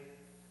sadly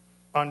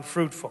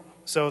unfruitful.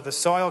 So the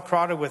soil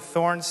crowded with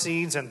thorn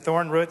seeds and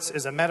thorn roots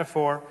is a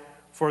metaphor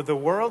for the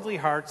worldly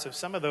hearts of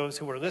some of those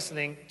who were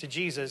listening to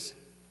Jesus,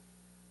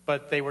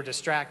 but they were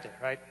distracted,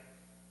 right?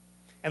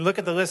 And look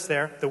at the list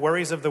there. The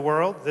worries of the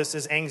world. This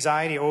is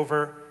anxiety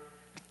over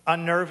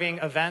unnerving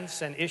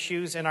events and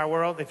issues in our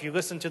world. If you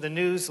listen to the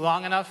news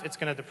long enough, it's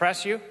going to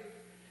depress you.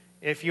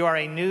 If you are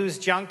a news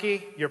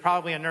junkie, you're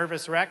probably a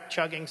nervous wreck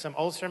chugging some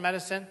ulcer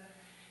medicine.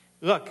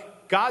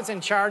 Look, God's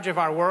in charge of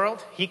our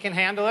world. He can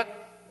handle it.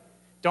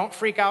 Don't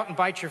freak out and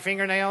bite your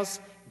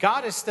fingernails.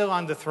 God is still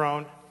on the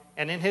throne,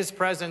 and in his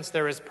presence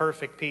there is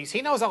perfect peace.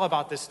 He knows all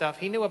about this stuff.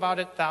 He knew about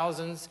it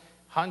thousands,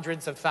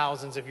 hundreds of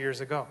thousands of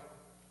years ago.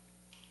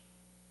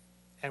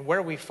 And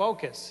where we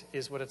focus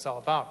is what it's all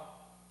about.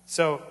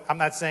 So I'm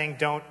not saying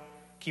don't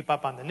keep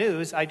up on the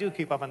news. I do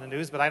keep up on the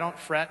news, but I don't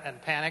fret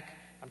and panic.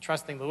 I'm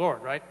trusting the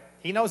Lord, right?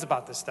 He knows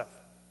about this stuff.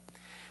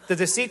 The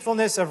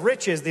deceitfulness of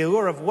riches, the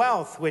allure of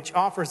wealth, which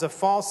offers a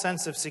false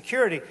sense of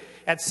security.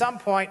 At some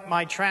point,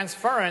 my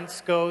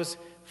transference goes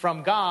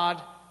from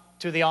God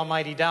to the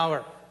almighty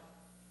dollar.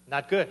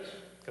 Not good,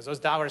 because those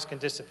dollars can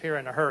disappear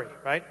in a hurry,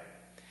 right?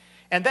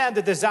 And then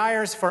the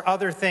desires for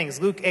other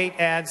things. Luke 8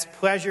 adds,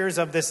 pleasures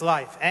of this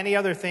life. Any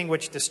other thing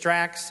which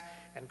distracts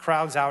and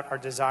crowds out our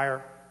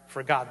desire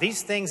for God.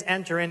 These things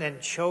enter in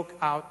and choke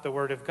out the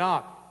word of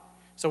God.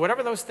 So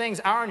whatever those things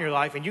are in your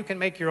life, and you can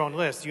make your own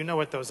list, you know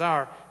what those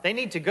are, they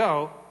need to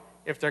go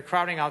if they're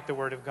crowding out the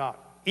word of God.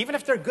 Even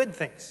if they're good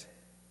things.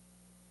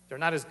 They're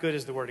not as good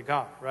as the word of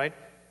God, right?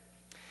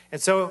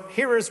 And so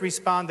hearers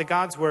respond to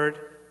God's word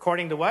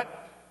according to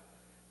what?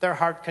 Their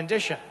heart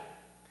condition.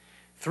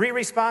 3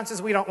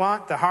 responses we don't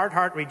want. The hard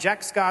heart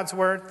rejects God's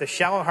word. The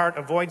shallow heart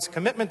avoids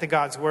commitment to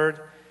God's word.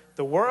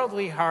 The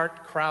worldly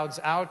heart crowds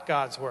out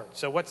God's word.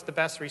 So what's the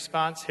best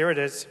response? Here it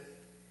is.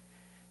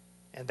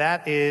 And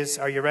that is,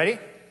 are you ready?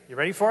 You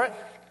ready for it?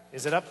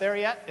 Is it up there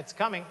yet? It's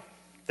coming.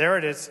 There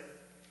it is.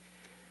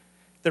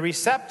 The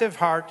receptive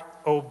heart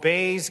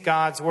obeys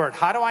God's word.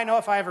 How do I know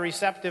if I have a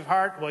receptive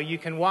heart? Well, you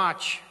can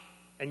watch,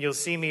 and you'll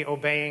see me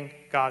obeying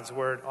God's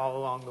word all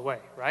along the way,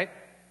 right?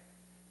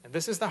 And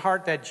this is the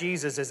heart that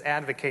Jesus is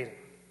advocating.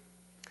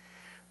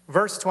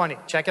 Verse 20,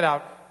 check it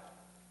out.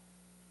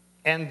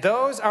 And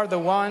those are the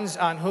ones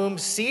on whom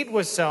seed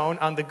was sown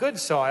on the good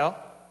soil,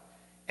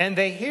 and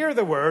they hear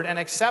the word and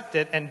accept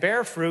it and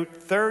bear fruit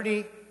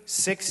 30,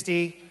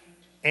 60,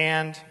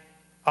 and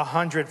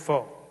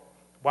 100-fold.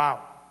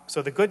 Wow.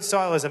 So the good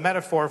soil is a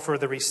metaphor for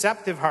the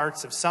receptive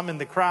hearts of some in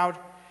the crowd,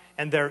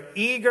 and they're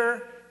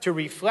eager to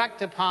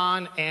reflect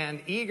upon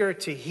and eager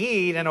to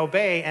heed and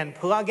obey and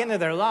plug into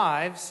their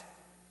lives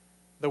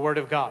the word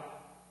of God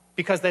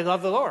because they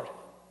love the Lord.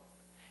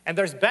 And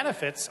there's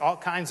benefits, all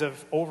kinds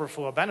of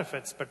overflow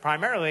benefits, but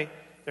primarily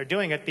they're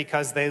doing it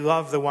because they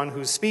love the one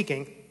who's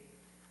speaking,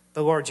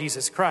 the Lord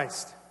Jesus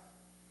Christ.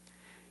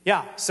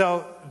 Yeah,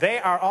 so they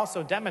are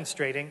also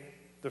demonstrating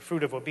the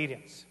fruit of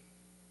obedience.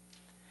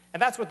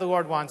 And that's what the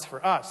Lord wants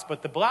for us.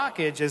 But the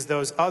blockage is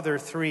those other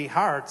 3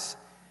 hearts,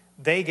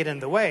 they get in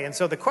the way. And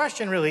so the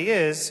question really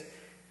is,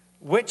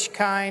 which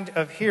kind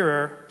of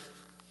hearer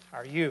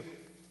are you?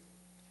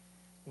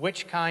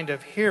 Which kind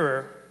of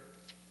hearer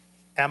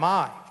am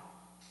I?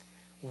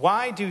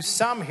 Why do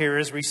some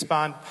hearers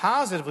respond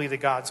positively to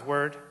God's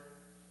word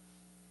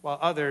while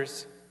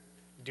others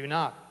do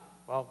not?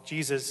 Well,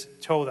 Jesus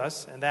told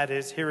us, and that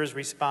is, hearers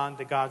respond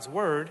to God's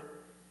word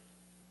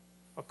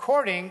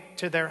according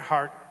to their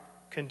heart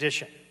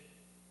condition.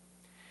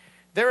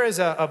 There is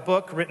a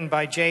book written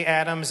by Jay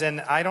Adams,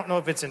 and I don't know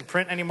if it's in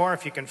print anymore.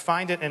 If you can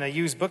find it in a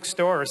used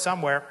bookstore or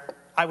somewhere,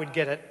 I would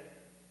get it.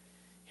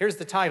 Here's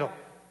the title: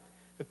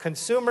 The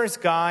Consumer's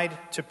Guide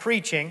to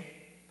Preaching,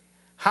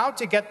 How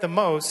to Get the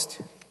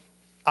Most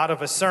Out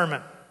of a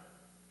Sermon.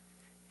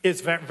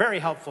 It's a very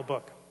helpful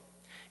book.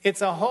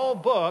 It's a whole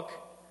book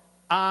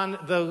on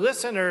the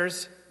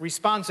listener's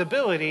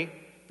responsibility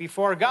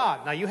before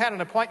God. Now, you had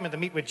an appointment to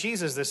meet with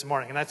Jesus this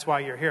morning, and that's why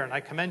you're here, and I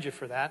commend you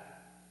for that.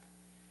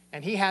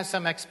 And he has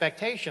some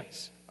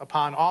expectations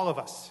upon all of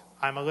us.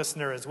 I'm a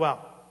listener as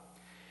well.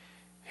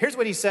 Here's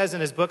what he says in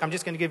his book. I'm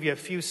just going to give you a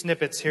few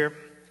snippets here.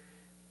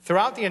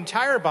 Throughout the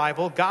entire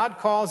Bible, God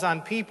calls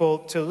on people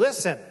to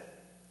listen.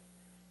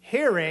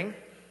 Hearing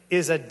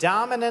is a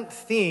dominant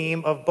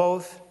theme of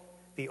both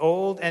the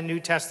Old and New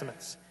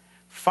Testaments,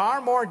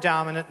 far more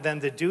dominant than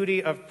the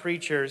duty of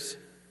preachers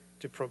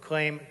to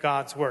proclaim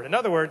God's word. In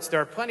other words,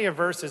 there are plenty of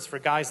verses for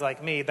guys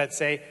like me that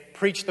say,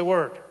 preach the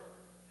word.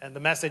 And the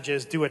message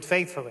is, do it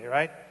faithfully,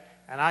 right?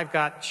 And I've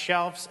got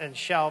shelves and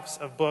shelves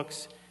of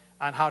books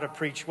on how to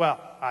preach well.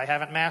 I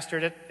haven't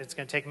mastered it. It's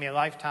going to take me a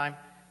lifetime.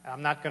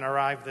 I'm not going to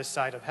arrive this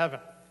side of heaven.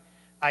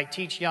 I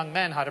teach young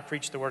men how to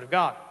preach the word of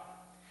God.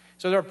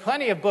 So there are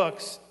plenty of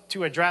books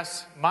to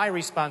address my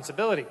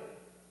responsibility.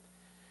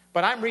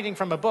 But I'm reading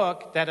from a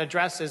book that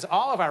addresses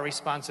all of our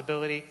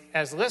responsibility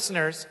as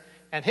listeners.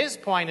 And his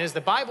point is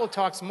the Bible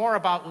talks more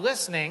about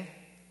listening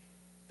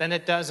than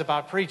it does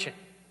about preaching.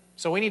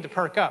 So we need to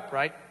perk up,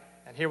 right?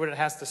 And hear what it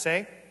has to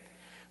say.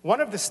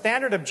 One of the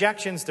standard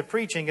objections to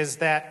preaching is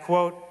that,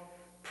 quote,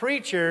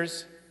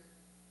 preachers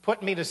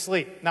put me to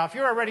sleep. Now, if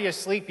you're already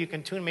asleep, you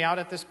can tune me out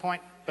at this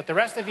point. But the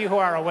rest of you who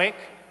are awake,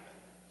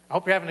 I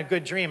hope you're having a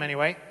good dream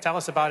anyway. Tell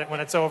us about it when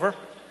it's over.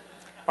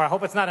 Or I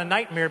hope it's not a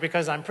nightmare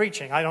because I'm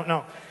preaching. I don't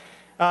know.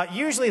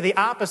 Usually the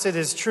opposite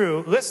is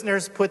true.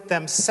 Listeners put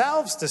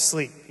themselves to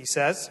sleep, he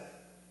says.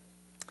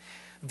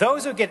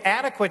 Those who get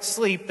adequate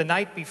sleep the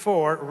night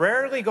before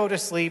rarely go to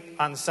sleep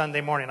on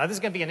Sunday morning. Now, this is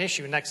going to be an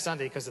issue next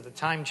Sunday because of the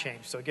time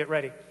change, so get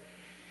ready.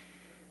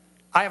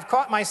 I have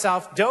caught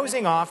myself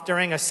dozing off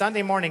during a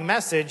Sunday morning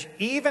message,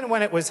 even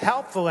when it was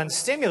helpful and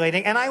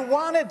stimulating, and I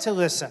wanted to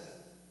listen.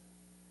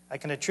 I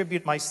can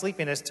attribute my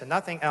sleepiness to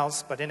nothing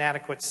else but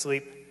inadequate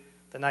sleep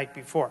the night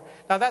before.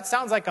 Now, that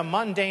sounds like a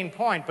mundane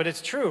point, but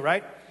it's true,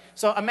 right?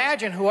 So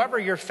imagine whoever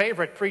your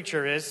favorite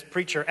preacher is,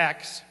 Preacher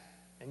X,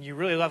 and you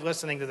really love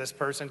listening to this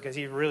person because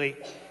he really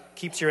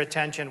keeps your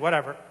attention,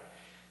 whatever.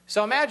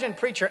 So imagine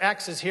Preacher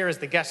X is here as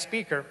the guest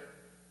speaker,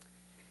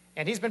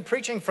 and he's been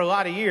preaching for a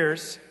lot of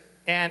years,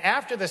 and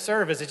after the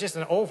service, it's just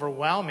an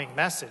overwhelming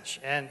message,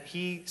 and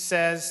he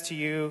says to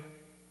you,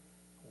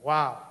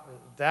 wow,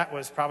 that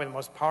was probably the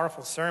most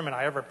powerful sermon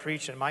I ever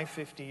preached in my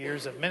 50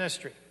 years of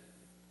ministry.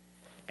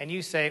 And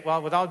you say,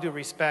 well, with all due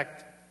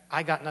respect,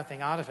 I got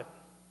nothing out of it.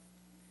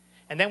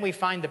 And then we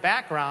find the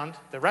background.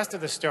 The rest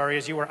of the story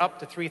is you were up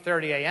to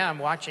 3:30 a.m.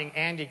 watching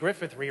Andy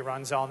Griffith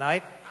reruns all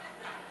night.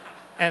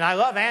 And I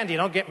love Andy,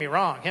 don't get me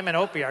wrong. Him and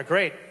Opie are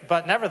great.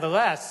 But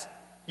nevertheless,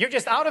 you're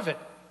just out of it.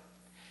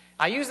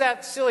 I use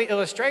that silly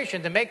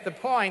illustration to make the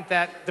point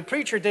that the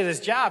preacher did his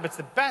job. It's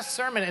the best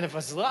sermon of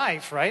his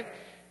life, right?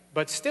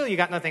 But still, you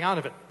got nothing out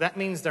of it. That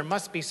means there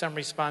must be some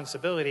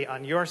responsibility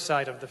on your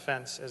side of the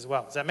fence as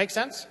well. Does that make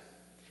sense?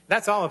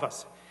 That's all of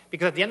us.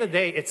 Because at the end of the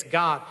day, it's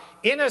God.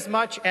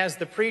 Inasmuch as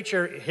the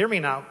preacher, hear me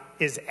now,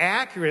 is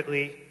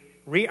accurately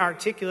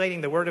re-articulating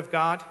the Word of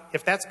God,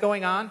 if that's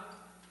going on,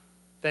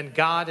 then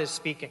God is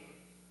speaking.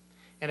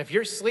 And if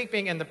you're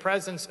sleeping in the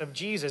presence of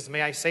Jesus,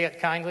 may I say it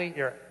kindly,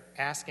 you're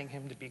asking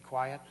him to be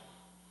quiet.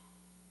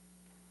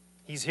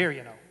 He's here,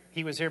 you know.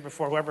 He was here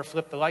before whoever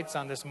flipped the lights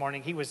on this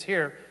morning. He was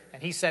here,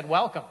 and he said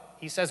welcome.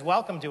 He says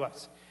welcome to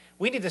us.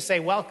 We need to say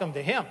welcome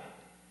to him.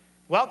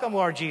 Welcome,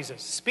 Lord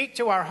Jesus. Speak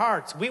to our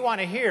hearts. We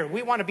want to hear.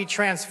 We want to be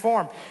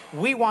transformed.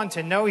 We want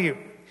to know you.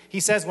 He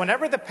says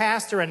whenever the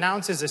pastor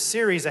announces a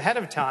series ahead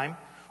of time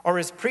or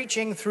is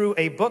preaching through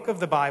a book of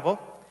the Bible,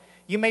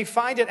 you may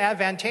find it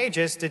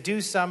advantageous to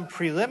do some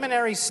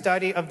preliminary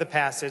study of the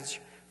passage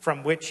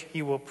from which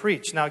he will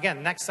preach. Now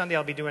again, next Sunday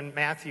I'll be doing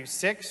Matthew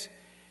 6,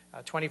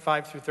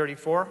 25 through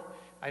 34.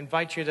 I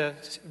invite you to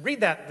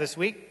read that this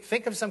week.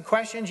 Think of some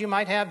questions you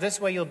might have.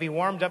 This way you'll be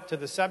warmed up to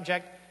the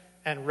subject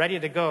and ready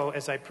to go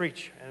as I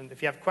preach. And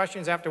if you have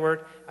questions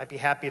afterward, I'd be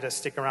happy to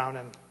stick around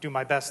and do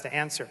my best to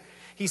answer.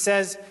 He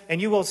says, and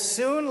you will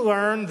soon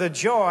learn the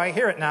joy,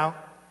 hear it now,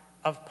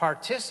 of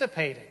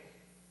participating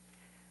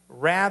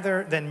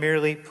rather than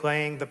merely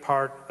playing the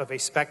part of a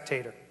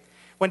spectator.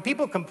 When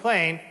people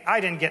complain,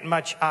 I didn't get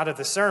much out of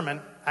the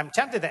sermon, I'm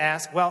tempted to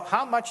ask, well,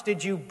 how much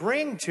did you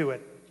bring to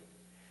it?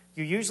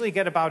 You usually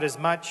get about as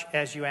much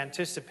as you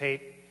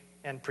anticipate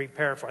and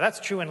prepare for. That's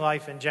true in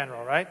life in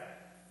general, right?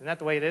 Isn't that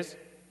the way it is?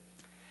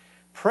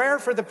 Prayer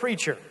for the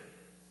preacher,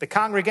 the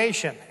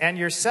congregation, and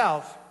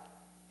yourself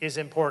is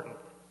important.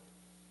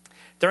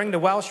 During the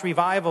Welsh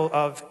revival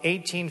of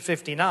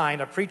 1859,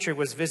 a preacher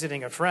was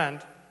visiting a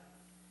friend.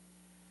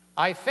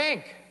 I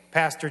think,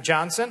 Pastor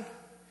Johnson,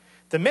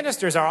 the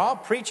ministers are all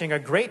preaching a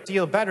great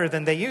deal better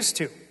than they used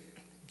to.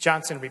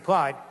 Johnson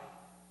replied,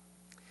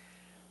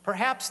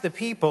 perhaps the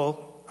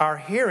people are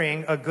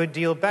hearing a good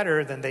deal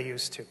better than they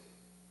used to.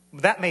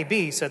 That may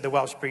be, said the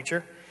Welsh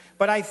preacher,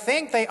 but I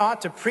think they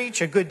ought to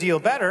preach a good deal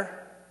better.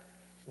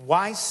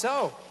 Why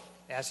so?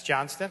 Asked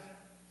Johnston.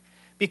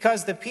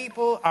 Because the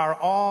people are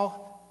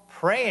all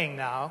praying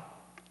now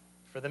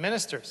for the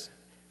ministers.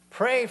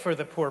 Pray for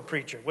the poor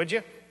preacher, would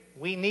you?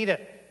 We need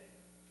it.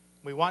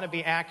 We want to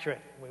be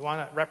accurate. We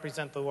want to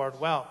represent the Lord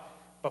well,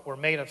 but we're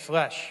made of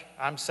flesh.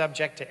 I'm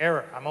subject to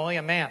error. I'm only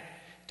a man.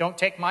 Don't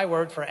take my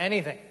word for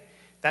anything.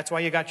 That's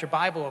why you got your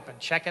Bible open.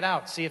 Check it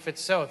out. See if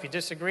it's so. If you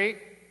disagree,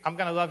 I'm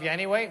going to love you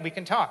anyway. We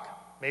can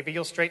talk. Maybe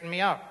you'll straighten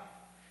me out.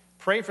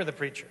 Pray for the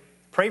preacher.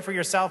 Pray for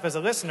yourself as a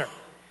listener.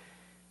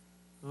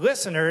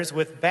 Listeners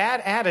with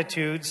bad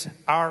attitudes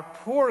are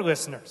poor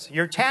listeners.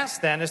 Your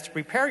task then is to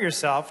prepare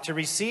yourself to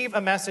receive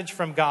a message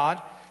from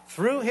God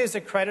through his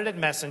accredited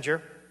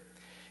messenger.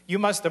 You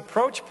must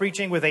approach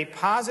preaching with a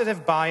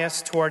positive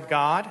bias toward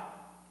God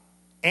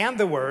and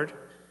the word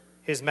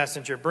his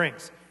messenger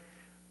brings.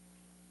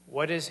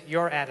 What is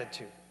your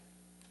attitude?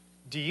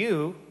 Do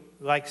you,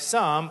 like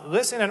some,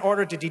 listen in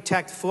order to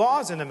detect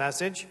flaws in the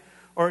message,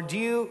 or do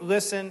you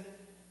listen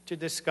to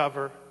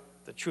discover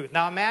the truth?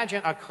 Now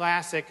imagine a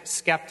classic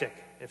skeptic,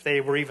 if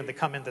they were even to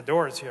come in the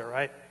doors here,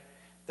 right?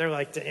 They're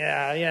like,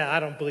 yeah, I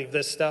don't believe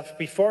this stuff.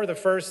 Before the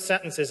first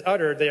sentence is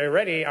uttered, they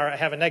already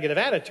have a negative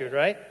attitude,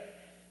 right?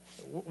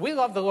 We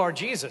love the Lord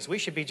Jesus. We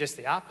should be just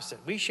the opposite.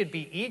 We should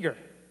be eager,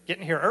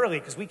 getting here early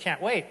because we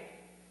can't wait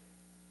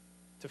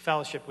to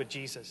fellowship with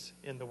Jesus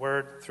in the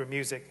Word, through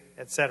music,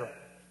 etc.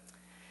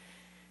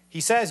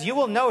 He says, you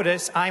will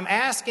notice I'm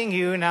asking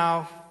you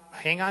now,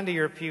 hang on to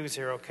your pews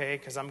here, okay?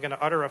 Because I'm going to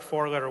utter a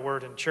 4-letter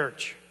word in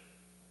church.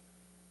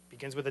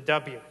 Begins with a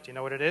W. Do you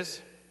know what it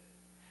is?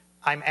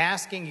 I'm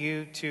asking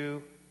you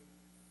to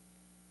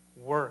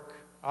work.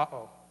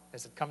 Uh-oh.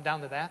 Has it come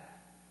down to that?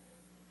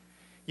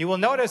 You will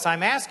notice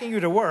I'm asking you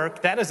to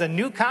work. That is a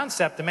new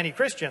concept to many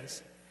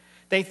Christians.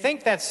 They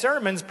think that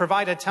sermons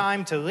provide a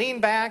time to lean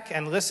back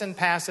and listen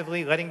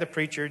passively, letting the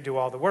preacher do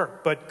all the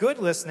work. But good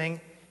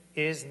listening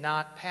is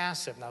not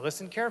passive. Now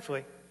listen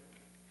carefully.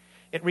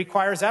 It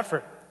requires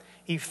effort.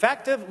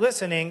 Effective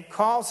listening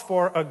calls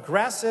for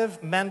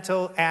aggressive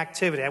mental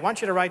activity. I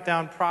want you to write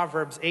down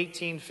Proverbs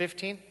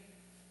 18:15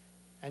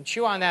 and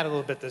chew on that a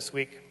little bit this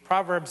week.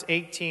 Proverbs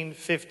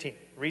 18:15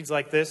 reads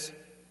like this.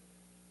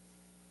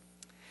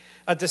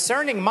 A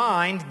discerning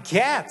mind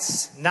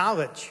gets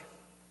knowledge,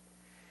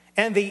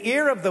 and the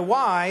ear of the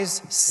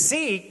wise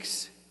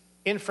seeks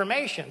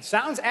information.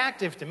 Sounds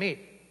active to me.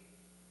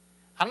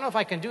 I don't know if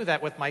I can do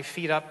that with my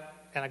feet up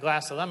and a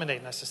glass of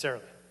lemonade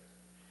necessarily.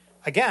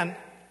 Again,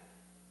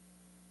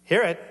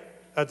 hear it.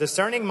 A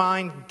discerning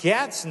mind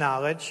gets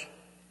knowledge,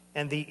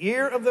 and the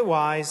ear of the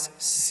wise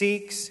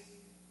seeks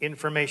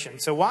information.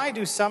 So why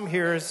do some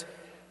hearers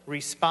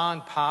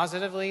respond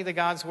positively to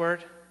God's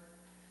word,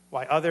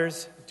 why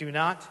others do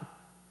not?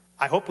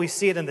 I hope we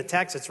see it in the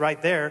text. It's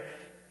right there.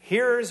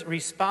 Hearers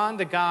respond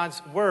to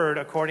God's word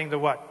according to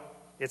what?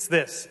 It's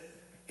this.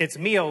 It's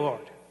me, O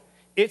Lord.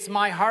 It's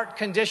my heart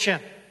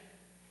condition.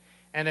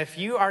 And if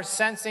you are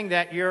sensing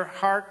that your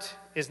heart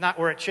is not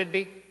where it should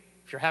be,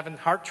 if you're having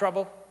heart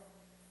trouble,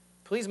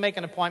 please make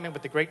an appointment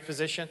with the great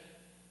physician.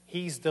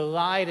 He's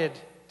delighted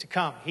to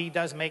come. He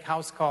does make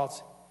house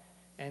calls,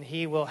 and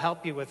he will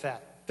help you with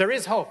that. There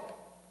is hope.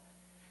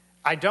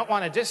 I don't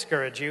want to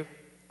discourage you.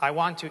 I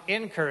want to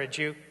encourage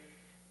you.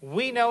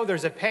 We know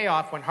there's a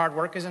payoff when hard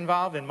work is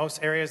involved in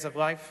most areas of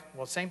life.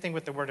 Well, same thing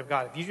with the Word of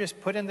God. If you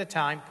just put in the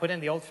time, put in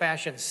the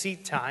old-fashioned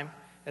seat time,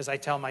 as I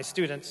tell my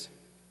students,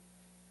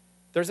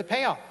 there's a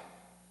payoff.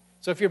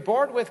 So if you're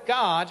bored with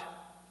God,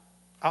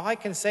 all I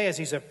can say is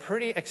he's a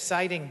pretty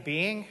exciting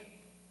being.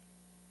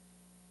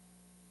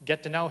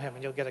 Get to know him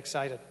and you'll get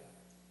excited.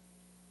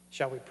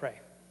 Shall we pray?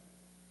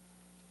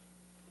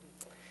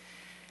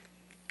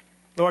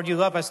 Lord, you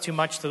love us too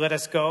much to let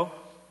us go,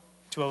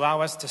 to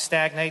allow us to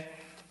stagnate,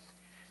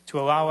 to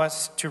allow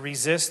us to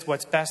resist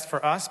what's best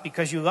for us,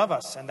 because you love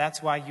us, and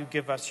that's why you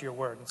give us your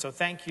word. And so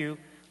thank you,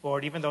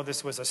 Lord, even though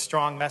this was a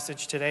strong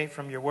message today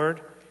from your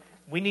word.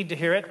 We need to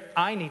hear it.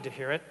 I need to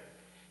hear it.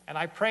 And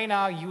I pray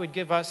now you would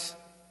give us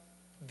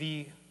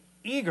the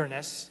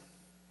eagerness,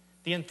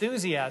 the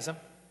enthusiasm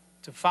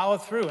to follow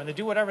through and to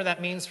do whatever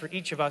that means for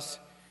each of us,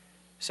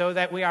 so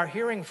that we are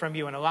hearing from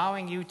you and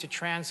allowing you to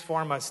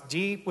transform us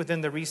deep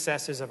within the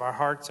recesses of our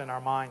hearts and our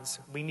minds.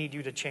 We need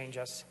you to change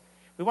us.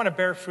 We want to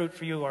bear fruit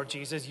for you, Lord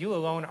Jesus. You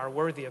alone are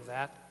worthy of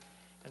that.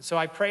 And so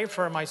I pray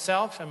for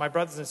myself and my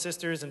brothers and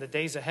sisters in the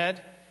days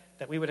ahead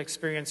that we would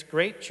experience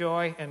great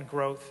joy and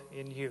growth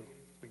in you.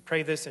 We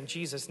pray this in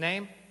Jesus'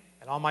 name.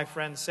 And all my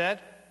friends said,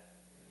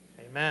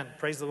 amen.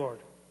 Praise the Lord.